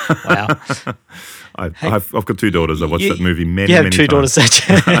 Wow. I've got 2 daughters. I watched that movie many have 2 times. daughters.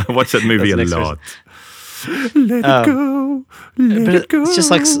 I watched that movie a lot. Let it go. Let it go. It's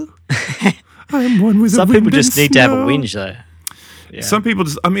just like I'm one with some people just need to have a whinge, though. Yeah. Some people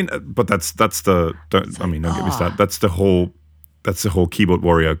just, but that's don't get me started. That's the whole keyboard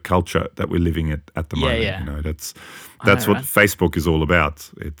warrior culture that we're living at the moment. Yeah. That's what Facebook is all about.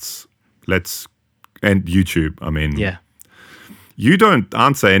 And YouTube. You don't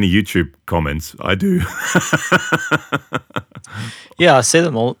answer any YouTube comments. I do. Yeah, I see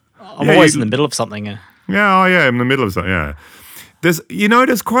them all. I'm always in the middle of something. Yeah, in the middle of something. Yeah, there's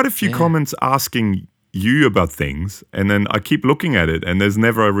quite a few comments asking you about things, and then I keep looking at it, and there's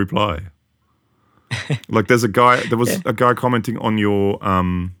never a reply. Like there was a guy commenting on your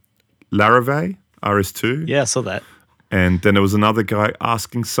Laravel RS2. Yeah, I saw that. And then there was another guy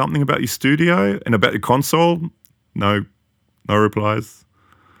asking something about your studio and about your console. No replies.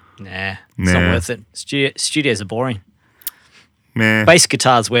 Nah, it's not worth it. Studios are boring. Nah. Bass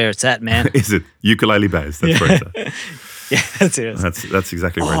guitar's where it's at, man. Is it? Ukulele bass, that's where it's at. Yeah, that's it. That's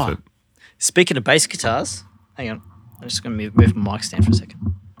exactly where it's at. Speaking of bass guitars, hang on. I'm just going to move my mic stand for a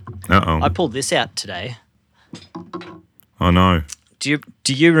second. Uh-oh. I pulled this out today. Oh, no. Do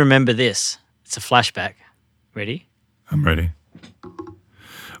you remember this? It's a flashback. Ready? I'm ready.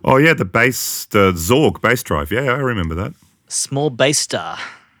 Oh, yeah, the Zorg bass drive. Yeah, I remember that. Small bass star.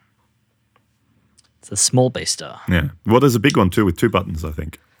 It's a small bass star. Yeah. Well, there's a big one, too, with 2 buttons, I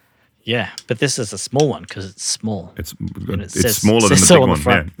think. Yeah, but this is a small one because it's small. It's smaller than the big one.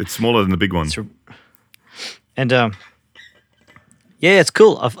 Yeah, it's smaller than the big one. And it's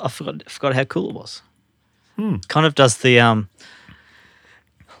cool. I forgot how cool it was. Kind of does the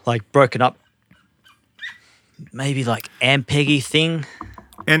like broken up, maybe like Ampeggy thing.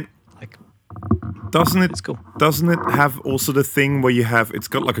 And like, doesn't it? It's cool. Doesn't it have also the thing where it's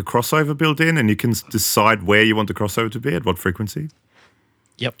got like a crossover built in, and you can decide where you want the crossover to be at what frequency?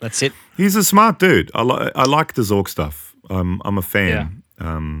 Yep, that's it. He's a smart dude. I like the Zorg stuff. I'm a fan.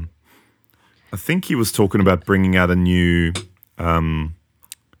 Yeah. I think he was talking about bringing out a new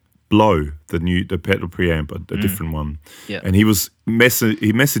Blow, the pedal preamp, a different one. Yeah. And he was he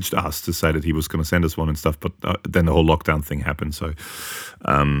messaged us to say that he was going to send us one and stuff, but then the whole lockdown thing happened. So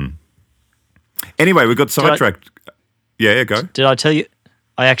anyway, we got sidetracked. Yeah, go. Did I tell you?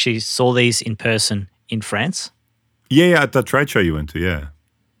 I actually saw these in person in France. Yeah, at that trade show you went to. Yeah.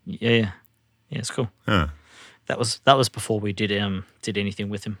 Yeah, it's cool. Yeah. That was before we did anything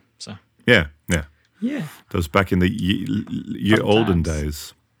with him. So yeah. Yeah. Those back in the Fun olden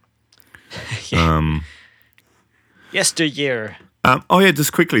times. days. Yesteryear. Oh yeah,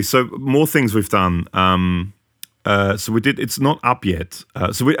 just quickly. So more things we've done. So we did. It's not up yet.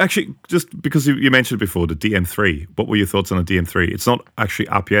 So we actually, just because you mentioned before the DM3. What were your thoughts on the DM3? It's not actually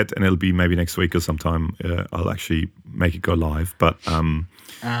up yet, and it'll be maybe next week or sometime. I'll actually make it go live. But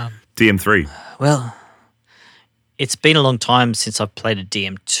DM3. Well, it's been a long time since I've played a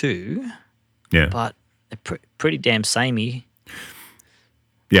DM2, Yeah. but they're pretty damn samey.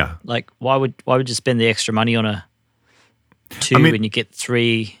 Yeah. Like, why would you spend the extra money on a 2 when you get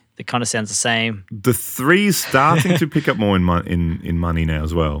 3? That kind of sounds the same. The 3 is starting to pick up more in money now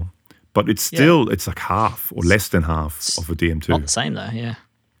as well, but it's still it's like half or less than half of a DM2. Not the same though. Yeah.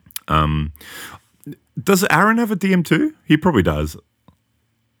 Does Aaron have a DM2? He probably does.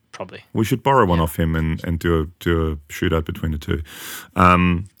 Probably. We should borrow one off him and do a shootout between the two.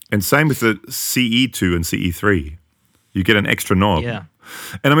 And same with the CE2 and CE3. You get an extra knob. Yeah.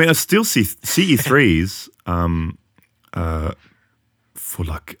 And I mean, I still see CE3s for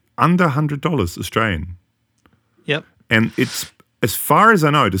like under $100 Australian. Yep. And it's, as far as I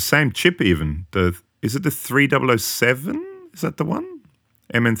know, the same chip even. Is it the 3007? Is that the one?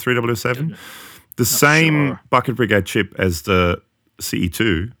 MN3007? The same Bucket Brigade chip as the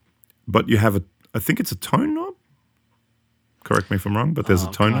CE2, but you have I think it's a tone knob. Correct me if I'm wrong, but there's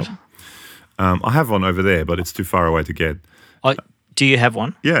a tone knob. I have one over there, but it's too far away to get. Do you have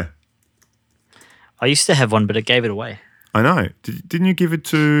one? Yeah. I used to have one, but I gave it away. I know. Didn't you give it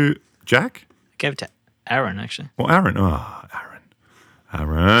to Jack? I gave it to Aaron, actually. Well, Aaron. Oh, Aaron. Hang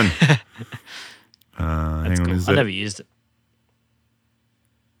on. Cool. I never used it.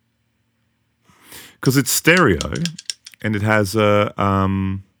 Because it's stereo, and it has a.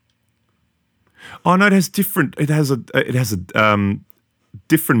 Oh no! It has different. It has a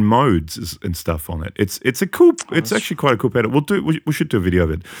different modes and stuff on it. It's a cool. It's actually quite a cool pedal. We should do a video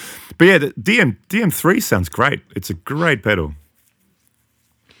of it. But yeah, the DM3 sounds great. It's a great pedal.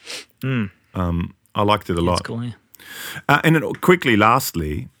 I liked it a lot. It's cool. Yeah. And quickly,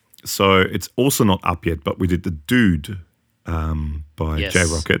 lastly, so it's also not up yet, but we did the Dude by J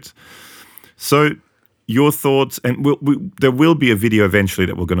Rocket. So your thoughts, and there will be a video eventually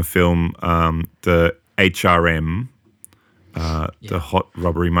that we're going to film the HRM. The Hot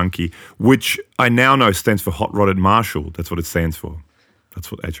Rubbery Monkey, which I now know stands for Hot Rodded Marshall. That's what it stands for.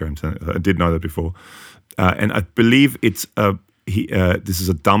 That's what HRM stands for. I did know that before. And I believe it's this is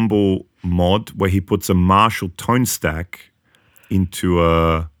a Dumble mod where he puts a Marshall tone stack into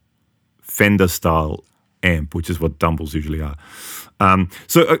a Fender-style amp, which is what Dumbles usually are.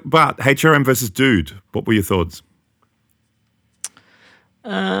 But HRM versus Dude, what were your thoughts?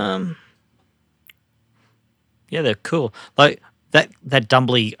 Yeah, they're cool. Like that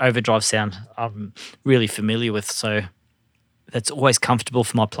Dumbly overdrive sound I'm really familiar with, so that's always comfortable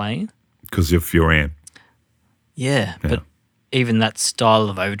for my playing. Because of your amp. Yeah, but even that style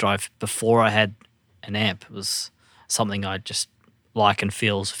of overdrive before I had an amp was something I just like and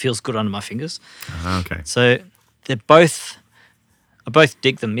feels good under my fingers. Okay. So I both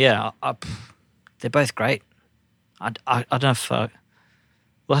dig them. Yeah, they're both great. I don't know if we'll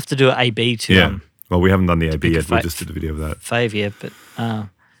have to do an A/B to well, we haven't done the A/B yet. We just did a video of that. Fave, yeah,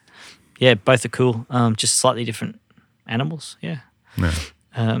 but both are cool. Just slightly different animals. Yeah.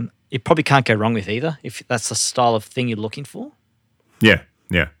 You probably can't go wrong with either if that's the style of thing you're looking for. Yeah.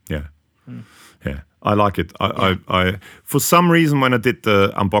 I like it. I for some reason when I did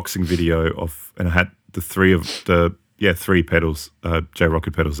the unboxing video and I had the three pedals, J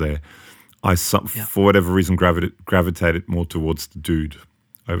Rocket pedals there, for whatever reason gravitated more towards the Dude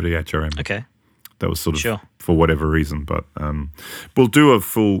over the HRM. Okay. That was sort of for whatever reason, but we'll do a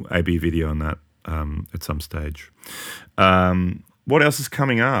full A/B video on that at some stage. What else is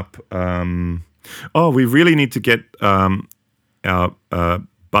coming up? We really need to get our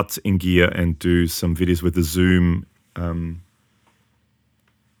butts in gear and do some videos with the Zoom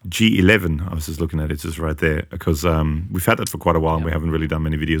G11. I was just looking at it, just right there, because we've had that for quite a while and we haven't really done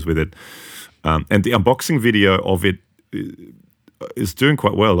many videos with it. And the unboxing video of it is doing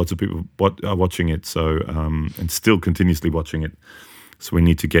quite well. Lots of people are watching it, so and still continuously watching it. So we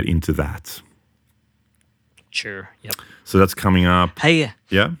need to get into that. Sure. Yep. So that's coming up. Hey,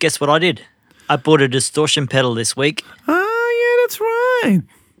 yeah. Guess what I did? I bought a distortion pedal this week. Oh yeah, that's right.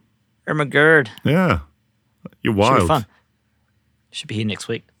 Oh my god. Yeah. You're wild. Should be fun. Should be here next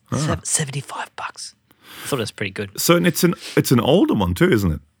week. $75. I thought it was pretty good. So it's an older one too,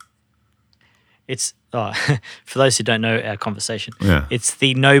 isn't it? It's for those who don't know our conversation. Yeah. It's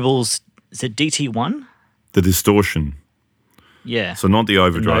the Noble's. Is it DT1? The distortion. Yeah. So not the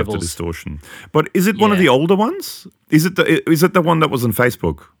overdrive, the Nobles. distortion. But is it one of Yeah. the older ones? Is it the one that was on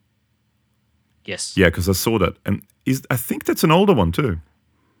Facebook? Yes. Yeah, because I saw that, and I think that's an older one too.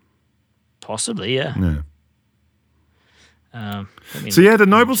 Possibly, yeah. Yeah. Let me So look yeah, at the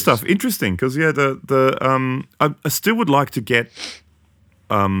Noble images. stuff, interesting. Because I still would like to get.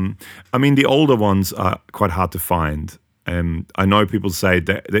 I mean, the older ones are quite hard to find. I know people say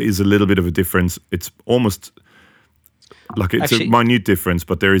that there is a little bit of a difference. It's almost like it's Actually- a minute difference,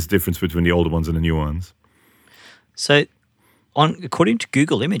 but there is difference between the older ones and the new ones. So, according to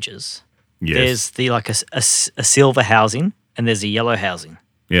Google Images, Yes. there's a silver housing and there's a yellow housing.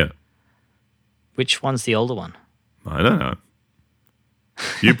 Yeah. Which one's the older one? I don't know.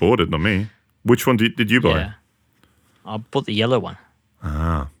 You bought it, not me. Which one did you buy? Yeah. I bought the yellow one,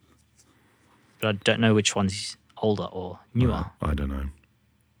 Ah, but I don't know which one's older or newer. I don't know.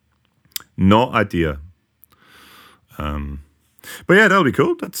 No idea. But yeah, that'll be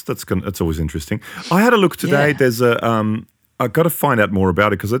cool. That's always interesting. I had a look today. Yeah. There's I got to find out more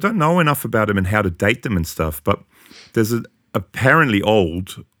about it because I don't know enough about them and how to date them and stuff. But there's apparently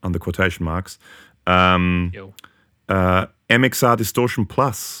old, under quotation marks, Yo. MXR Distortion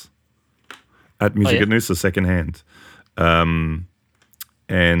Plus at Music yeah? at Noosa secondhand.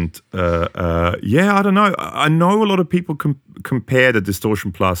 Yeah, I don't know. I know a lot of people compare the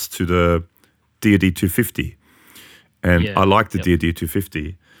Distortion Plus to the DoD 250, and Yeah, I like the yep. DoD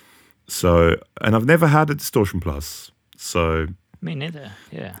 250. So, and I've never had a Distortion Plus, so Me neither.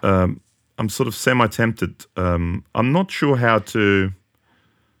 Yeah. I'm sort of semi-tempted. I'm not sure how to.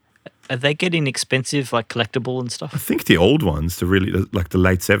 Are they getting expensive, like collectible and I stuff? think the old ones, like the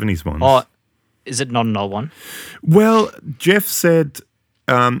late 70s ones. Oh, is it not an old one? Well, Jeff said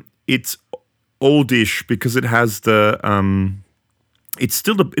it's oldish because it has the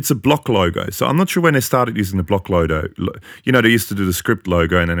it's a block logo. So I'm not sure when they started using the block logo. You know, they used to do the script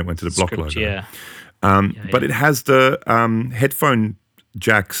logo and then it went to the block Script, logo. yeah. But it has the headphone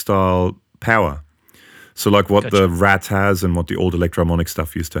jack style power. So like what the Rat has and what the old Electromonic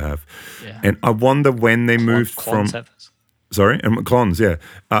stuff used to have. Yeah. And I wonder when they moved from... Clones have this. Sorry, and clones, yeah.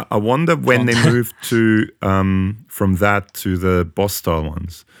 I wonder when they moved to from that to the Boss style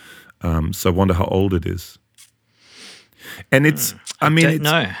ones. So I wonder how old it is. And it's, I mean, Don't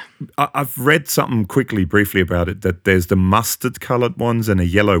know. I've read something briefly about it, that there's the mustard colored ones and a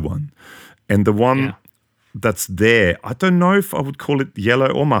yellow one. And the one that's there, I don't know if I would call it yellow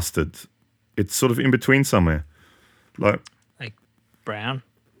or mustard. It's sort of in between somewhere. Like Brown.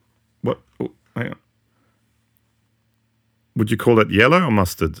 what? Oh, hang on. Would you call it yellow or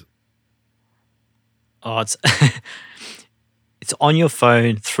mustard? Oh, it's it's on your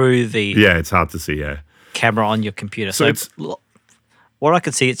phone through the Yeah, it's hard to see, yeah. camera on your computer. So So, it's- what I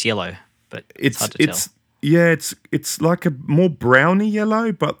can see, it's yellow, but it's hard to tell. Yeah, it's like a more browny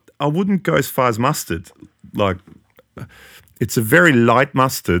yellow, but I wouldn't go as far as mustard. Like it's a very light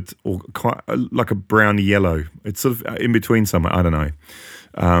mustard or quite like a browny yellow. It's sort of in between somewhere. I don't know.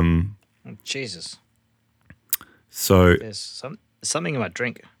 Oh, Jesus, So there's something in my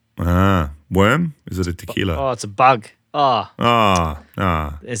drink. worm? Is it a tequila? Oh, it's a bug. Oh,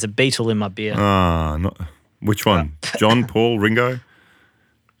 Ah. there's a beetle in my beer. Not which one? John, Paul, Ringo?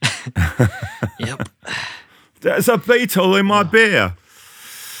 Yep. There's a beetle in my beer.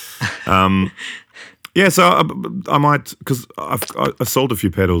 Yeah, so I might, because I sold a few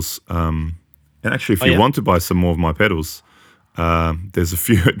pedals. And actually, if you want to buy some more of my pedals, there's a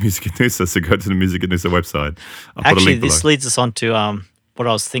few at Music at Noosa, so go to the Music at Noosa website. I'll put a Actually, link this below. leads us on to what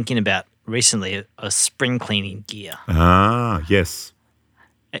I was thinking about recently: a spring cleaning gear. Yes.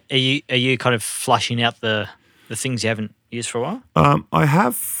 Are you kind of flushing out the things you haven't used for a while? I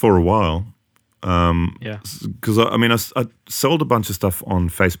have for a while. Yeah. Because I sold a bunch of stuff on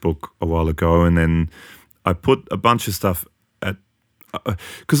Facebook a while ago, and then I put a bunch of stuff at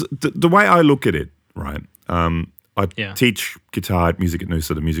because the way I look at it, right? I teach guitar at Music at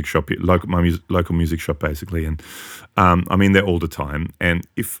Noosa, the music shop, local music shop, basically, and I'm in there all the time. And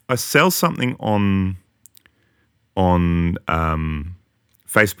if I sell something on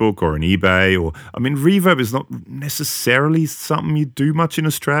Facebook or on eBay, reverb is not necessarily something you do much in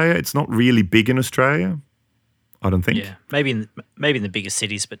Australia. It's not really big in Australia, I don't think. Yeah, maybe in the bigger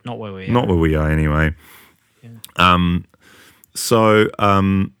cities, but not where we are. Not where we are anyway. Yeah.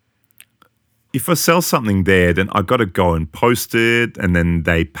 If I sell something there, then I got to go and post it, and then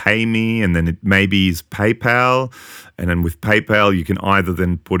they pay me, and then it maybe is PayPal, and then with PayPal you can either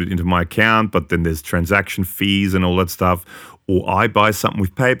then put it into my account, but then there's transaction fees and all that stuff, or I buy something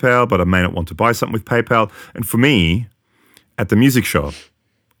with PayPal, but I may not want to buy something with PayPal. And for me, at the music shop,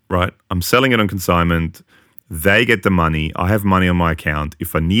 right, I'm selling it on consignment. They get the money. I have money on my account.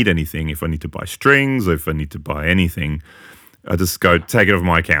 If I need anything, if I need to buy strings, or if I need to buy anything, I just go take it off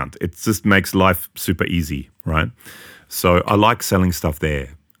my account. It just makes life super easy, right? So I like selling stuff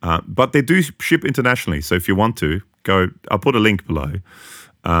there. But they do ship internationally. So if you want to, go. I'll put a link below.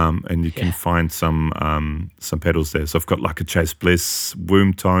 And you can find some pedals there. So I've got like a Chase Bliss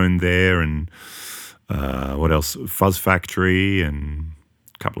Womb Tone there, and what else? Fuzz Factory, and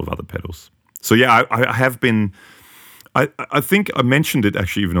a couple of other pedals. So yeah, I have been. I think I mentioned it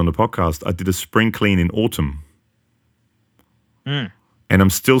actually even on the podcast. I did a spring clean in autumn, and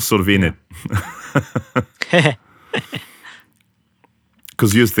I'm still sort of in it.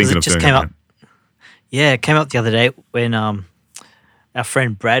 Because you was thinking of doing it. Yeah, it came up the other day when our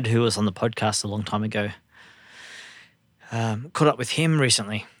friend Brad, who was on the podcast a long time ago, caught up with him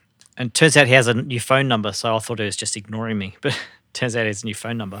recently. And turns out he has a new phone number, so I thought he was just ignoring me. But turns out he has a new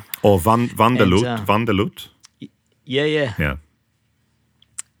phone number. Or Van der Lut. Yeah. Yeah.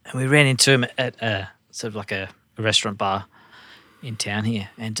 And we ran into him at sort of like a restaurant bar in town here.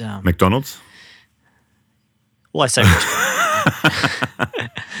 And McDonald's? Well, I say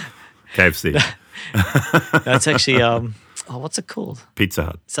KFC. No, it's actually what's it called? Pizza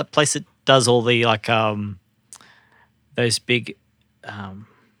Hut. It's that place that does all the like those big what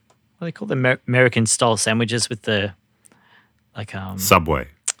do they call them? American style sandwiches with the like Subway.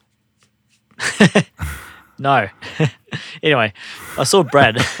 No. Anyway, I saw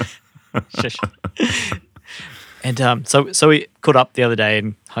Brad. And so we caught up the other day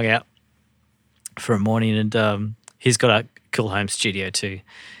and hung out for a morning, and he's got a cool home studio too.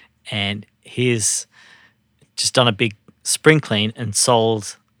 And he's just done a big spring clean and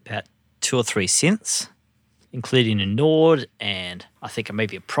sold about 2 or 3 synths, including a Nord and I think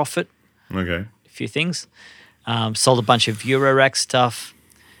maybe a Prophet. Okay. A few things. Sold a bunch of Eurorack stuff.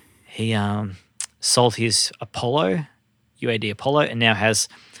 He sold his Apollo, UAD Apollo, and now has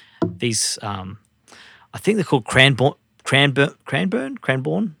these, I think they're called Cranbourne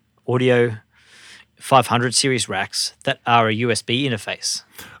Audio 500 series racks that are a USB interface.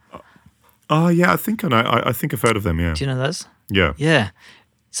 Oh, yeah, I think I know. I think I've heard of them, yeah. Do you know those? Yeah. Yeah.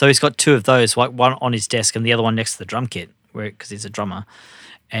 So he's got 2 of those, like one on his desk and the other one next to the drum kit, because he's a drummer.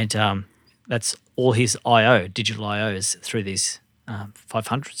 And that's all his I/O, digital I/O, is through these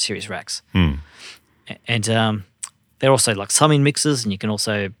 500 series racks. And they're also like summing mixers, and you can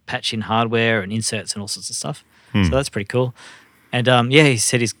also patch in hardware and inserts and all sorts of stuff. So that's pretty cool. And he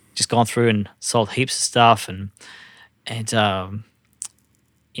said he's just gone through and sold heaps of stuff, and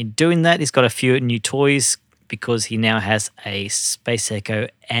in doing that, he's got a few new toys because he now has a Space Echo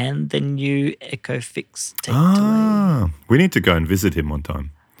and the new Echo Fix taped away. We need to go and visit him one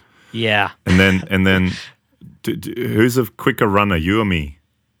time. Yeah. And then, who's a quicker runner, you or me?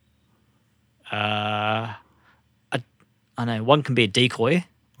 I know one can be a decoy.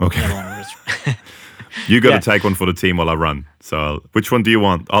 Okay. The other one was You got to take one for the team while I run. So which one do you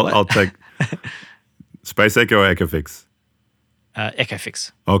want? I'll take Space Echo or Echo Fix. Echo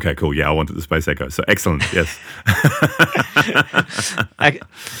Fix. Okay, cool. Yeah, I wanted the Space Echo. So excellent. Yes.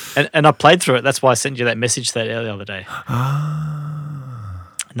 And I played through it. That's why I sent you that message the other day.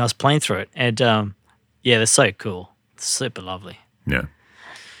 And I was playing through it, and they're so cool, super lovely. Yeah.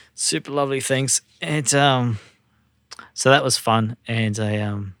 Super lovely things, and so that was fun. And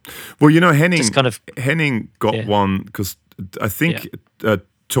well, you know, Henning just kind of got one because I think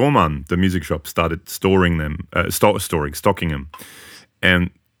Torman, the music shop, started stocking them, and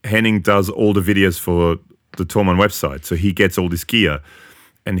Henning does all the videos for the Torman website, so he gets all this gear.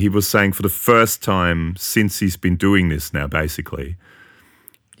 And he was saying for the first time since he's been doing this now, basically,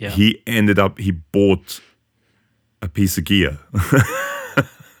 he bought a piece of gear,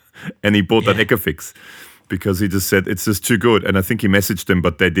 and he bought that Echo Fix because he just said it's just too good. And I think he messaged them,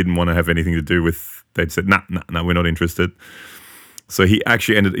 but they didn't want to have anything to do with. They'd said, "Nah, we're not interested." So he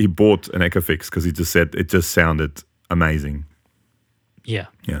actually he bought an Echo Fix because he just said it just sounded amazing. Yeah,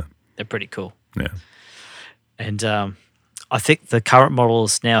 yeah, they're pretty cool. Yeah, and I think the current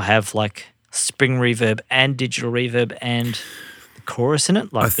models now have like spring reverb and digital reverb and the chorus in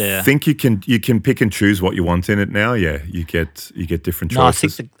it. Like I think you can pick and choose what you want in it now. Yeah, you get different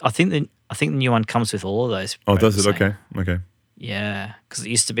choices. No, I think the new one comes with all of those. Oh, does it? Okay. Yeah, because it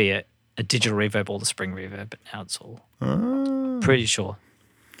used to be a digital reverb or the spring reverb, but now it's all. Pretty sure.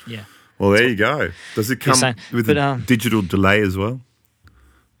 Yeah. Well, there you go. Does it come with a digital delay as well?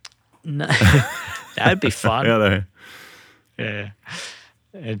 No, that'd be fun. Yeah.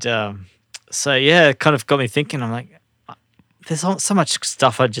 And so it kind of got me thinking. I'm like, there's so much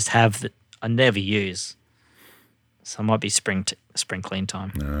stuff I just have that I never use. So it might be spring clean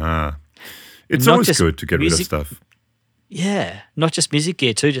time. It's not always just good to get rid of music- stuff. Yeah, not just music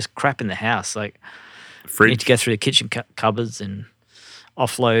gear too, just crap in the house. Like you need Fridge. to go through the kitchen cupboards and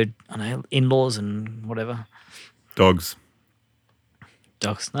offload, I don't know, in-laws and whatever. Dogs.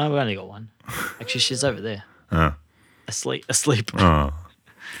 Dogs. No, we only got one. Actually, she's over there, Ah. asleep. Oh.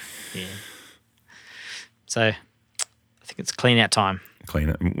 Yeah. So I think it's clean out time. Clean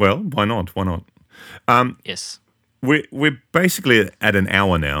it. Well, why not? Why not? Yes. We're basically at an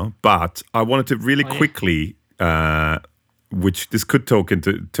hour now, but I wanted to really quickly, which this could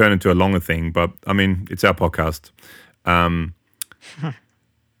turn into a longer thing, but I mean, it's our podcast.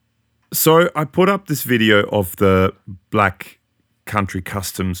 So I put up this video of the Black Country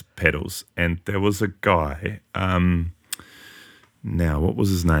Customs pedals, and there was a guy. Now, what was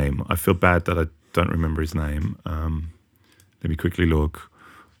his name? I feel bad that I don't remember his name. Let me quickly look.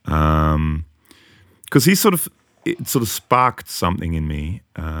 Because it sort of sparked something in me.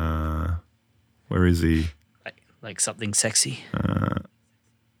 Where is he? Like something sexy.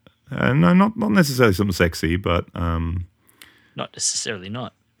 No, not necessarily something sexy, but Not necessarily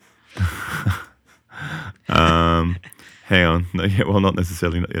not. hang on. No, yeah, well, not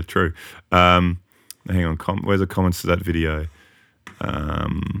necessarily. Not, yeah, true. Hang on. Where's the comments to that video?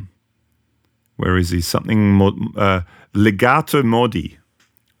 Where is he? Something more. Legato Modi.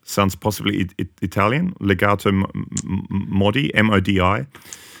 Sounds possibly Italian. Legato Modi, Modi.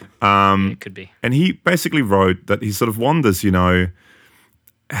 It could be. And he basically wrote that he sort of wonders,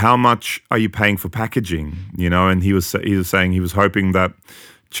 how much are you paying for packaging? And he was saying he was hoping that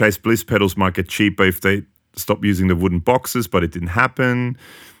Chase Bliss pedals might get cheaper if they stop using the wooden boxes, but it didn't happen.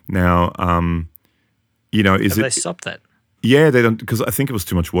 Now, Have they stopped that? Yeah, they don't, because I think it was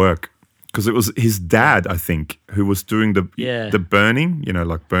too much work. Because it was his dad, I think, who was doing the burning,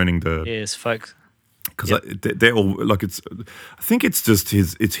 like burning the. Yes, folks. Because they're all like I think it's just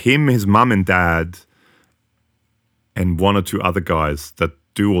it's him, his mum and dad, and one or two other guys that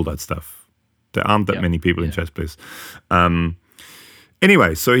do all that stuff. There aren't that many people in Chase Bliss.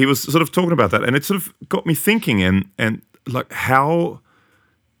 Anyway, so he was sort of talking about that, and it sort of got me thinking, and like how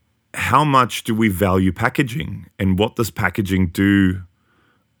much do we value packaging, and what does packaging do?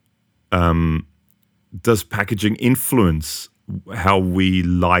 Does packaging influence how we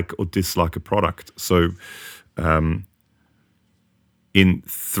like or dislike a product? So, in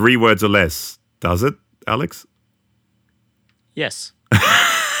 3 words or less, does it, Alex? Yes.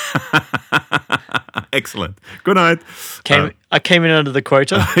 Excellent. Good night. I came in under the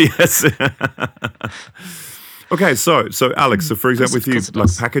quota. Yes. Okay, so Alex, so for example, with you,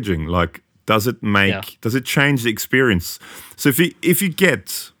 like packaging, like does it change the experience? So if you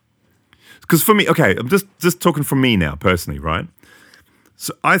get, because for me, okay, I'm just talking for me now personally, right?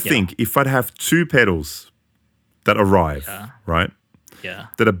 So I think if I'd have 2 pedals that arrive, right? Yeah.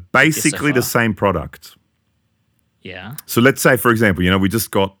 That are basically the same product. Yeah. So let's say, for example, we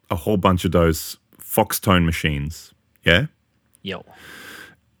just got a whole bunch of those Foxtone machines. Yeah. Yo.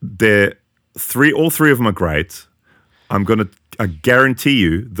 All three of them are great. I guarantee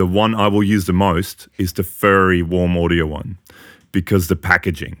you the one I will use the most is the furry warm audio one, because the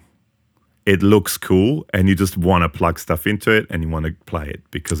packaging, it looks cool and you just want to plug stuff into it and you want to play it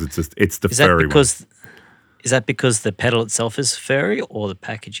because it's the furry one. Is that because the pedal itself is furry or the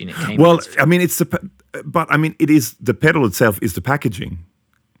packaging it came Well, with? I mean, it is the pedal itself is the packaging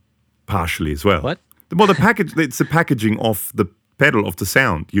partially as well. What? Well, it's the packaging of the pedal of the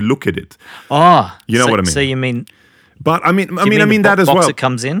sound. You look at it. Oh, you know what I mean. So you mean? But I mean the that as box well. It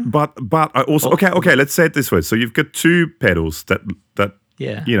comes in. But I also okay. Let's say it this way. So you've got 2 pedals that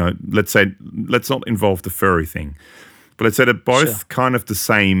let's not involve the furry thing, but let's say they're both kind of the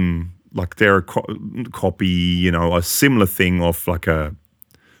same. Like they're a copy, a similar thing of like a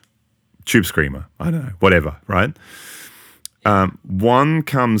tube screamer. I don't know, whatever, right? One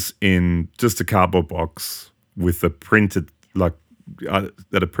comes in just a cardboard box with a printed, that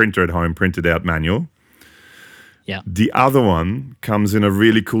a printer at home printed out manual. Yeah. The other one comes in a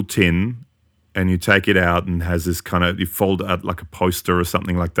really cool tin, and you take it out and has this kind of, you fold it out like a poster or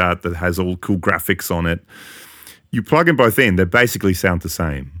something like that has all cool graphics on it. You plug them both in, they basically sound the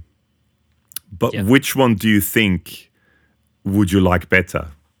same. But which one do you think would you like better?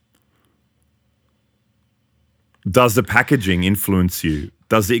 Does the packaging influence you?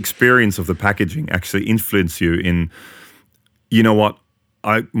 Does the experience of the packaging actually influence you in, you know what,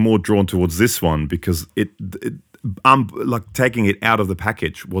 I'm more drawn towards this one because I'm like taking it out of the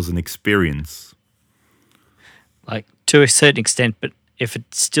package was an experience. Like to a certain extent, but if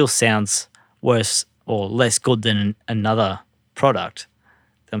it still sounds worse or less good than another product,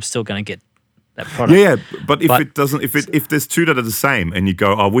 then I'm still going to get that product. Yeah, but if it doesn't, if there's 2 that are the same and you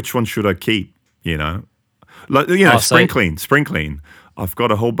go, oh, which one should I keep? you know. Like, you know, Oh, so sprinkling. I've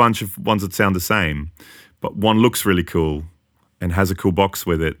got a whole bunch of ones that sound the same, but one looks really cool and has a cool box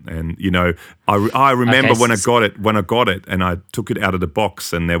with it. And, you know, I remember okay, when I got it and I took it out of the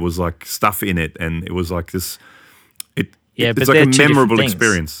box and there was like stuff in it and it was like this, yeah, it's but like they're a two different memorable things.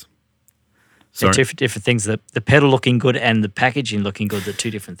 experience. They're Sorry. two different things. The pedal looking good and the packaging looking good. They're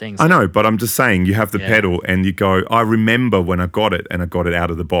two different things. I know, but I'm just saying you have the Yeah. pedal and you go, I remember when I got it and I got it out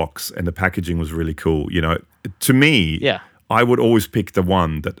of the box and the packaging was really cool. You know, to me, Yeah. I would always pick the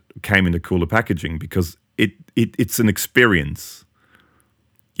one that came in the cooler packaging because it's an experience.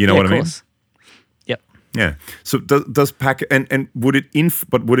 You know Yeah, what of I mean? course. Yep. Yeah. So does pack and would it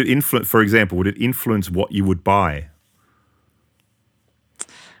influence, for example, would it influence what you would buy?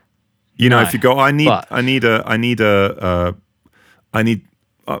 You know, No, if you go, but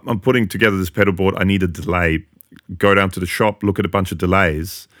I'm putting together this pedal board. I need a delay. Go down to the shop, look at a bunch of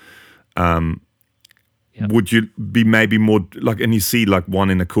delays. Yep. Would you be maybe more like, and you see like one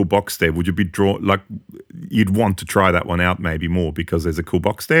in a cool box there? Would you be you'd want to try that one out maybe more because there's a cool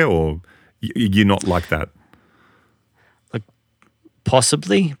box there, or you're not like that?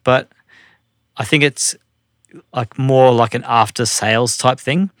 possibly, but I think it's like more like an after sales type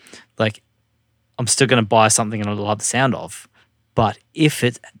thing. Like I'm still going to buy something and I love the sound of, but if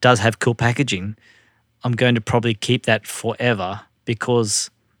it does have cool packaging, I'm going to probably keep that forever because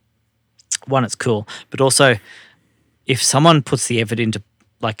one, it's cool, but also if someone puts the effort into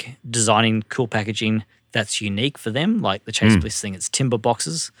like designing cool packaging that's unique for them, like the Chase Bliss thing, it's timber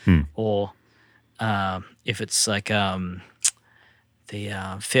boxes, or if it's like the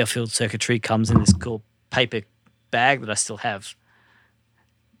Fairfield circuitry comes in this cool paper bag that I still have,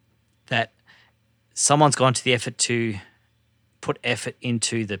 that someone's gone to the effort to put effort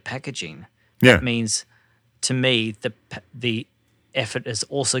into the packaging. Yeah. That means, to me, the effort has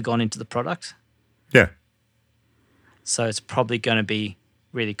also gone into the product. Yeah. So it's probably going to be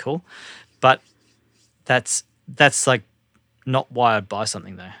really cool. But that's like not why I'd buy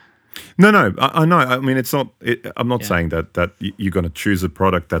something though. No, I know. I mean, it's not. I'm not Yeah. saying that you're going to choose a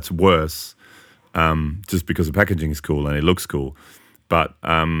product that's worse just because the packaging is cool and it looks cool. But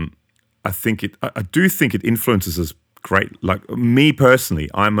I think I do think it influences us great. Like me personally,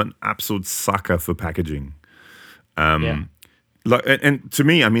 I'm an absolute sucker for packaging. Yeah. Like, and to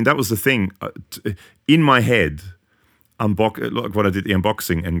me, I mean, that was the thing in my head. Like when I did the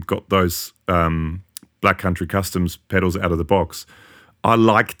unboxing and got those Black Country Customs pedals out of the box, I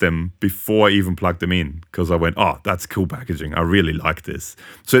liked them before I even plugged them in because I went, oh, that's cool packaging. I really like this.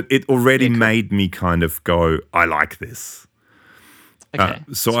 So it already made me kind of go, I like this. Okay.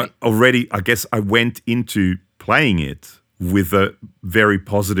 So I guess I went into playing it with a very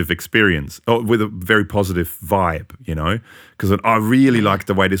positive experience, or with a very positive vibe, you know, because I really liked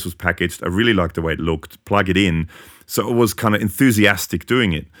the way this was packaged. I really liked the way it looked. Plug it in. So it was kind of enthusiastic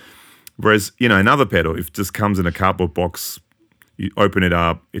doing it. Whereas, you know, another pedal, if it just comes in a cardboard box, you open it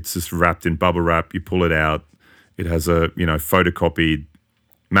up, it's just wrapped in bubble wrap, you pull it out, it has a, you know, photocopied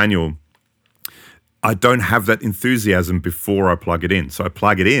manual. I don't have that enthusiasm before I plug it in. So I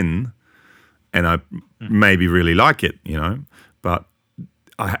plug it in and I maybe really like it, you know, but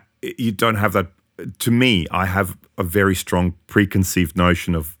you don't have that. To me, I have a very strong preconceived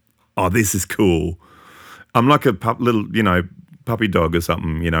notion of, oh, this is cool. I'm like a little, you know, puppy dog or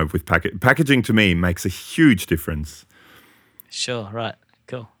something, you know, with packaging to me makes a huge difference. Sure. Right.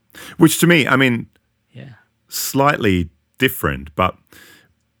 Cool. Which to me, I mean, Yeah. slightly different, but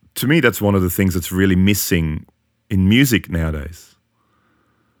to me, that's one of the things that's really missing in music nowadays.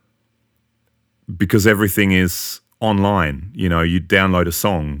 Because everything is online, you know, you download a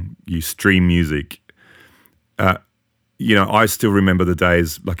song, you stream music. You know, I still remember the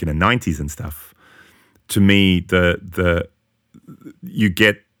days like in the 90s and stuff. To me, you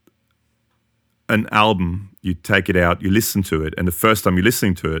get an album, you take it out, you listen to it, and the first time you're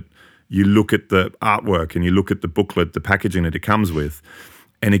listening to it, you look at the artwork and you look at the booklet, the packaging that it comes with,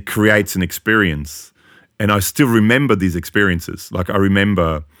 and it creates an experience. And I still remember these experiences. Like I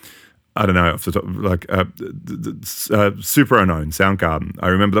remember, I don't know, off the top, like Super Unknown, Soundgarden. I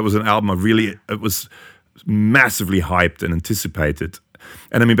remember that was an album it was massively hyped and anticipated.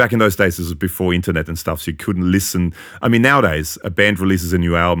 And I mean, back in those days, this was before internet and stuff, so you couldn't listen. I mean, nowadays, a band releases a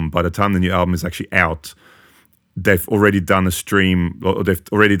new album. By the time the new album is actually out, they've already done a stream, or they've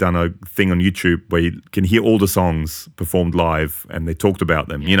already done a thing on YouTube where you can hear all the songs performed live and they talked about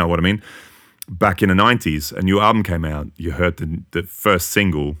them. You know what I mean? Back in the 90s, a new album came out. You heard the first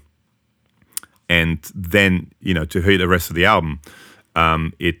single, and then, you know, to hear the rest of the album,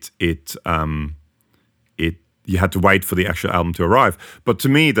 you had to wait for the actual album to arrive. But to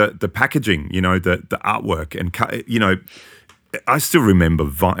me, the packaging, the artwork, and I still remember.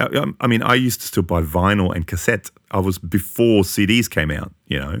 I mean, I used to still buy vinyl and cassette. I was before CDs came out.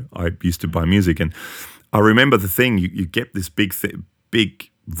 I used to buy music, and I remember the thing. You get this big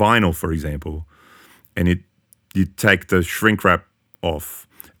vinyl, for example, and you take the shrink wrap off,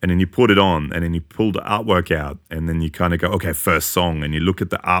 and then you put it on, and then you pull the artwork out, and then you kind of go, okay, first song, and you look at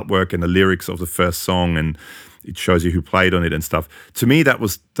the artwork and the lyrics of the first song, and it shows you who played on it and stuff. To me,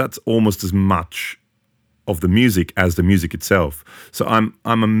 that's almost as much of the music as the music itself. So I'm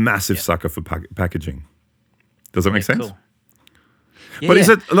a massive sucker for packaging. Does that make sense? Cool. Yeah, but is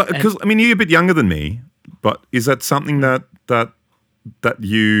it, because I mean, you're a bit younger than me, but is that something that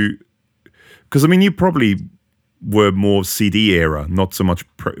you, because I mean, you probably were more CD era, not so much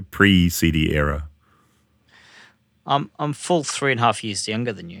pre-CD era. I'm full 3.5 years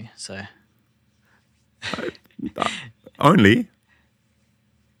younger than you, so. Only?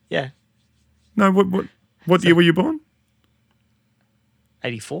 Yeah. No, what year were you born?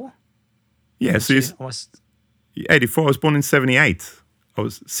 84? Yeah, so you're 84. I was born in 78. I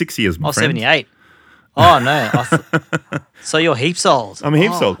was 6 years, my friend. 78. Oh no! So you're heaps old. I'm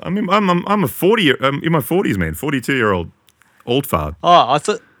heaps old. I mean, I'm a 40 year, in my 40s, man. 42-year-old old fart. Oh,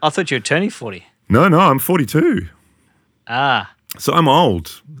 I thought you were turning 40. No, I'm 42. Ah. So I'm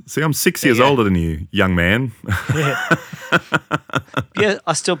old. See, I'm 6 years older than you, young man. Yeah. Yeah,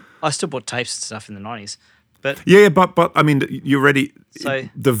 I still bought tapes and stuff in the 90s. But yeah, but I mean, you're ready. So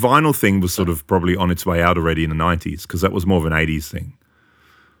the vinyl thing was sort of probably on its way out already in the 90s, because that was more of an 80s thing.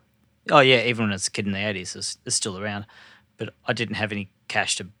 Oh yeah, even when I was a kid in the 80s, it's still around. But I didn't have any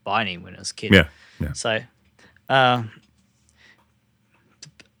cash to buy any when I was a kid. Yeah. So,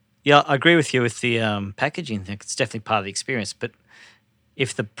 yeah, I agree with you with the packaging thing. It's definitely part of the experience. But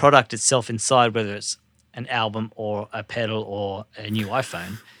if the product itself inside, whether it's an album or a pedal or a new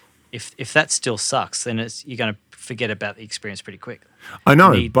iPhone, if that still sucks, then you're going to forget about the experience pretty quick. I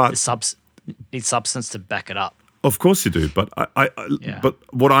know, need but need substance to back it up. Of course you do, but but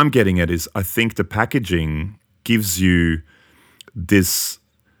what I'm getting at is I think the packaging gives you this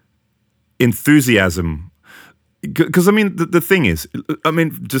enthusiasm. Because I mean, the thing is,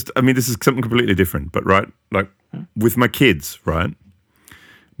 this is something completely different. But right, like with my kids, right?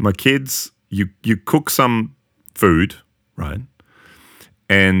 My kids, you cook some food, right?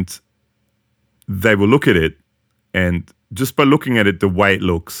 And they will look at it, and just by looking at it, the way it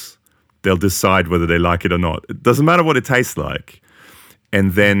looks, they'll decide whether they like it or not. It doesn't matter what it tastes like.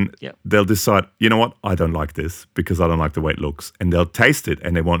 And then they'll decide, you know what, I don't like this because I don't like the way it looks. And they'll taste it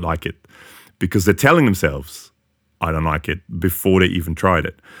and they won't like it because they're telling themselves, I don't like it, before they even tried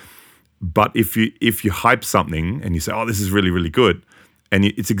it. But if you hype something and you say, oh, this is really, really good, and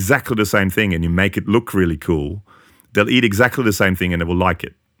it's exactly the same thing and you make it look really cool, they'll eat exactly the same thing and they will like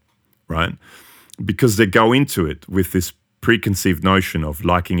it, right? Because they go into it with this preconceived notion of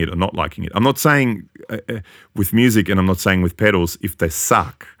liking it or not liking it. I'm not saying with music, and I'm not saying with pedals, if they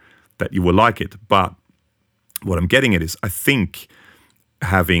suck, that you will like it. But what I'm getting at is I think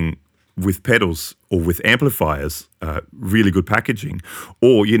having with pedals or with amplifiers really good packaging,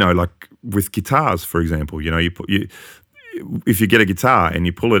 or, like with guitars, for example, if you get a guitar and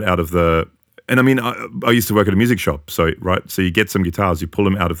you pull it out of the, and I mean, I used to work at a music shop, so you get some guitars, you pull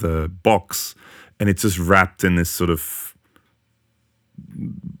them out of the box, and it's just wrapped in this sort of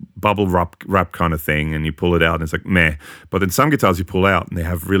bubble wrap kind of thing, and you pull it out and it's like meh. But then some guitars you pull out and they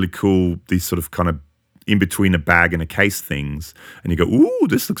have really cool, these sort of kind of in between a bag and a case things, and you go, ooh,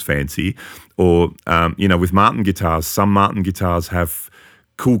 this looks fancy. Or with Martin guitars, some Martin guitars have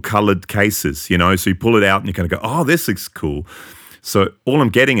cool colored cases, so you pull it out and you kind of go, oh, this looks cool. So all I'm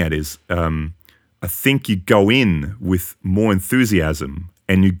getting at is I think you go in with more enthusiasm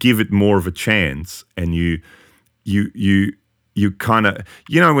and you give it more of a chance, and you kind of,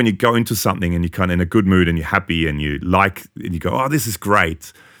 when you go into something and you're kind of in a good mood and you're happy and you go, oh, this is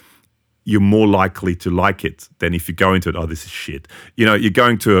great, you're more likely to like it than if you go into it, oh, this is shit. You're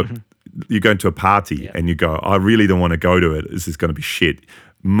going to a party and you go, I really don't want to go to it, this is going to be shit.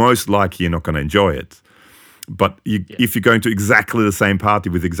 Most likely you're not going to enjoy it. But if you're going to exactly the same party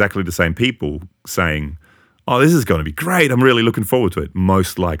with exactly the same people saying, oh, this is going to be great, I'm really looking forward to it,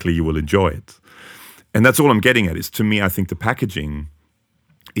 most likely you will enjoy it. And that's all I'm getting at is, to me, I think the packaging,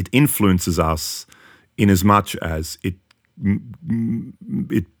 it influences us in as much as it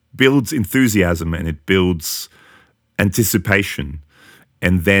builds enthusiasm and it builds anticipation.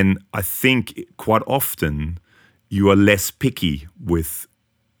 And then I think quite often you are less picky with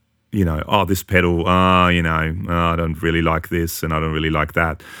this pedal, I don't really like this and I don't really like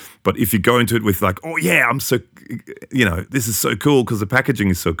that. But if you go into it with like, oh yeah, I'm so, this is so cool because the packaging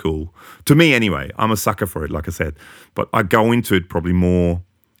is so cool. To me anyway, I'm a sucker for it, like I said. But I go into it probably more,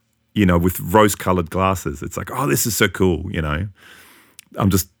 with rose-colored glasses. It's like, oh, this is so cool,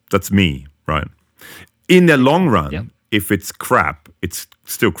 that's me, right? In the long run, Yep. if it's crap, it's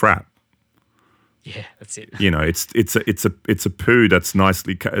still crap. Yeah, that's it. It's a poo that's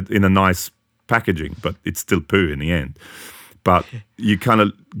nicely in a nice packaging, but it's still poo in the end. But you kind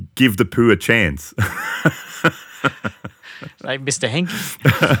of give the poo a chance. Like Mr. Henke.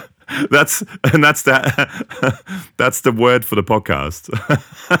 that's the word for the podcast.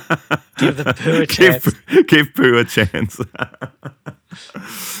 Give the poo a chance. Give poo a chance.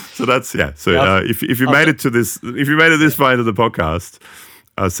 So that's So if you made it to this, if you made it this far into the podcast,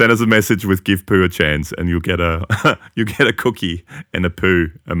 send us a message with "Give poo a chance," and you'll get a cookie and a poo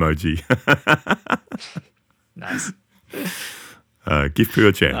emoji. Nice. Give poo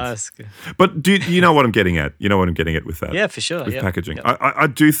a chance. That's good. But do you know what I'm getting at? You know what I'm getting at with that? Yeah, for sure. With Yeah. packaging, Yep. I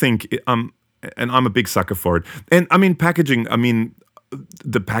do think and I'm a big sucker for it. And I mean packaging. I mean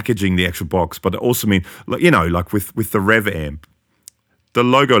the packaging, the actual box, but I also mean like with the Rev amp, the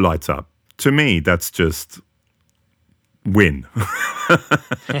logo lights up. To me, that's just win.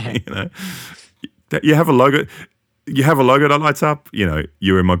 That you have a logo. You have a logo that lights up.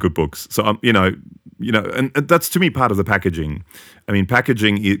 You're in my good books. So and that's to me part of the packaging. I mean,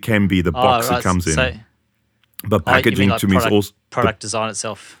 packaging it can be the box it comes in, but you mean packaging like to me is also product design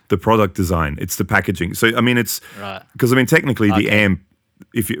itself. the product design. It's the packaging. So I mean, it's Right. because I mean, technically, the Okay. amp,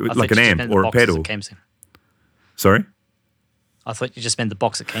 if you I like thought an you just amp meant the or a boxes pedal. it came in. Sorry. I thought you just meant the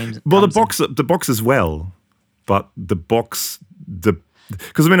box it came. Well, comes in. the box as well, but the box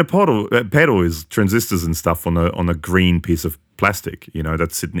because I mean a pedal is transistors and stuff on a green piece of plastic,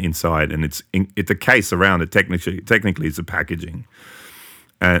 that's sitting inside, and it's the case around it. Technically, it's a packaging,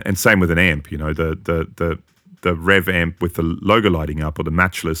 and same with an amp. The Rev amp with the logo lighting up, or the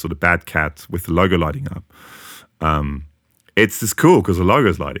Matchless, or the Bad Cat with the logo lighting up. It's just cool because the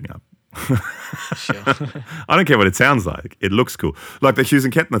logo's lighting up. Sure. I don't care what it sounds like. It looks cool. Like the Hughes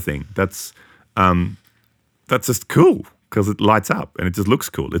and Kettner thing. That's just cool because it lights up and it just looks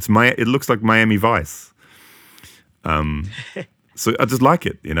cool. It looks like Miami Vice. So I just like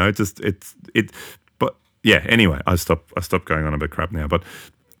it. But yeah. Anyway, I stopped going on about crap now.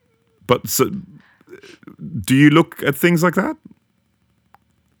 But so, do you look at things like that?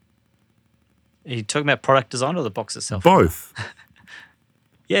 Are you talking about product design or the box itself? Both.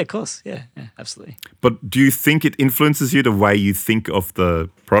 Yeah, of course. Yeah, absolutely. But do you think it influences you the way you think of the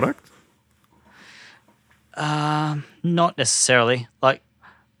product? Not necessarily. Like,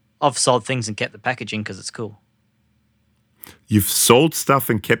 I've sold things and kept the packaging because it's cool. You've sold stuff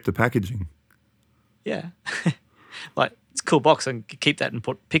and kept the packaging. Yeah. Like, it's a cool box. I can keep that and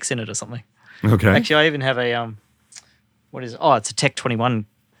put pics in it or something. Okay. Actually, I even have a, what is it? Oh, it's a Tech 21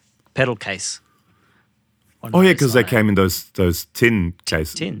 pedal case. Oh yeah, because they came in those tin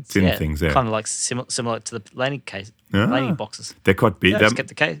case, tins. things. Yeah, Kind of like similar to the Laney case, Ah. Laney boxes. they're quite big. Yeah, just kept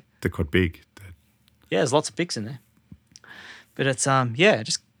the case. They're quite big. Yeah, there's lots of pics in there. But it's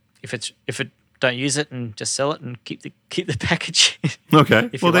just if it don't use it and just sell it and keep the package.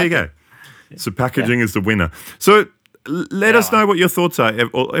 Okay. If Well, you there you like go. So packaging is the winner. So let us know what your thoughts are,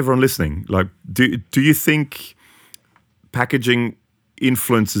 everyone listening. Like, do you think packaging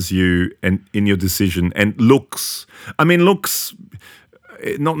influences you and in your decision, and looks? I mean, looks,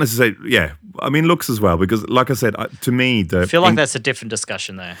 not necessarily. Yeah, I mean looks as well, because like I said, to me, I feel like that's a different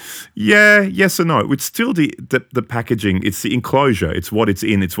discussion there. Yeah, yes or no. It's still the packaging. It's the enclosure. It's what it's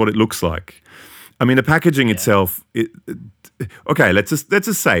in. It's what it looks like. I mean, the packaging itself. Okay, let's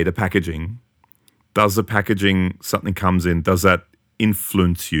just say the packaging. Does the packaging, something comes in, does that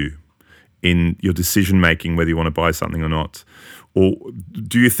influence you in your decision making, whether you want to buy something or not? Or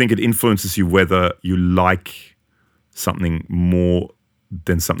do you think it influences you whether you like something more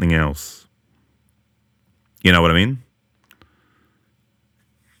than something else? You know what I mean?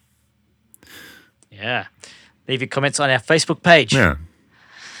 Yeah. Leave your comments on our Facebook page. Yeah.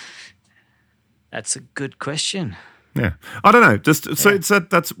 That's a good question. Yeah, I don't know. Just so it's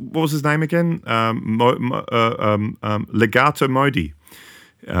that's what was his name again? Legato Modi.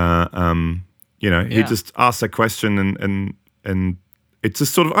 He just asked that question, and it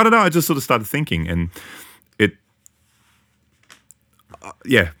just sort of, I don't know. I just sort of started thinking, and it.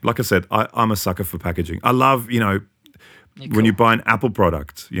 Like I said, I'm a sucker for packaging. I love when you buy an Apple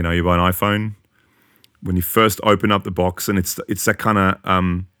product. You buy an iPhone. When you first open up the box, and it's that kind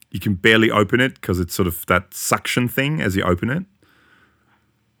of you can barely open it because it's sort of that suction thing as you open it.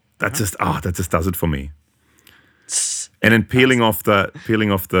 that just does it for me. And then peeling off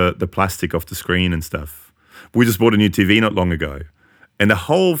the plastic off the screen and stuff. We just bought a new TV not long ago, and the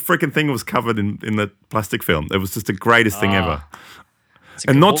whole freaking thing was covered in the plastic film. It was just the greatest thing ever.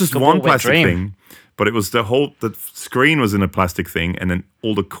 And not just one plastic thing, but it was the screen was in a plastic thing, and then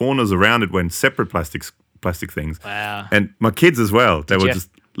all the corners around it were in separate plastic things. Wow. And my kids as well. They were just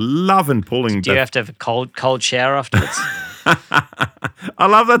loving pulling. Do you have to have a cold shower afterwards? I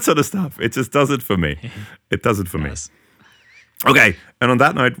love that sort of stuff. It just does it for me. It does it for me. Okay, and on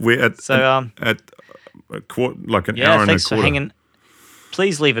that note, we're at a quarter, like an hour and a quarter. Thanks for hanging.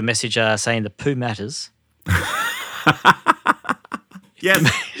 Please leave a message saying the poo matters.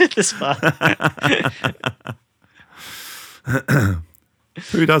 Yes. This far.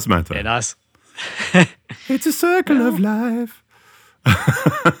 Poo does matter. Yeah, nice. It's a circle of life.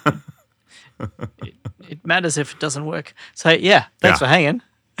 It matters if it doesn't work. So thanks for hanging.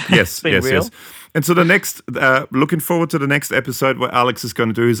 Yes, yes. And so the next, looking forward to the next episode where Alex is going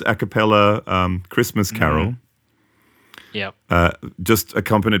to do his a cappella Christmas carol. Yeah. Just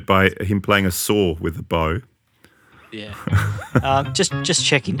accompanied by him playing a saw with a bow. Yeah. Just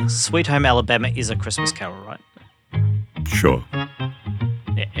checking. Sweet Home Alabama is a Christmas carol, right? Sure.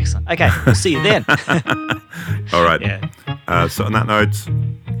 Yeah, excellent. Okay, we'll see you then. All right. Yeah. So on that note,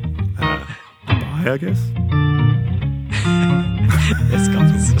 bye, I guess. Let's go.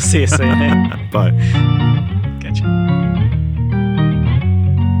 We'll see you soon. Bye. Catch you.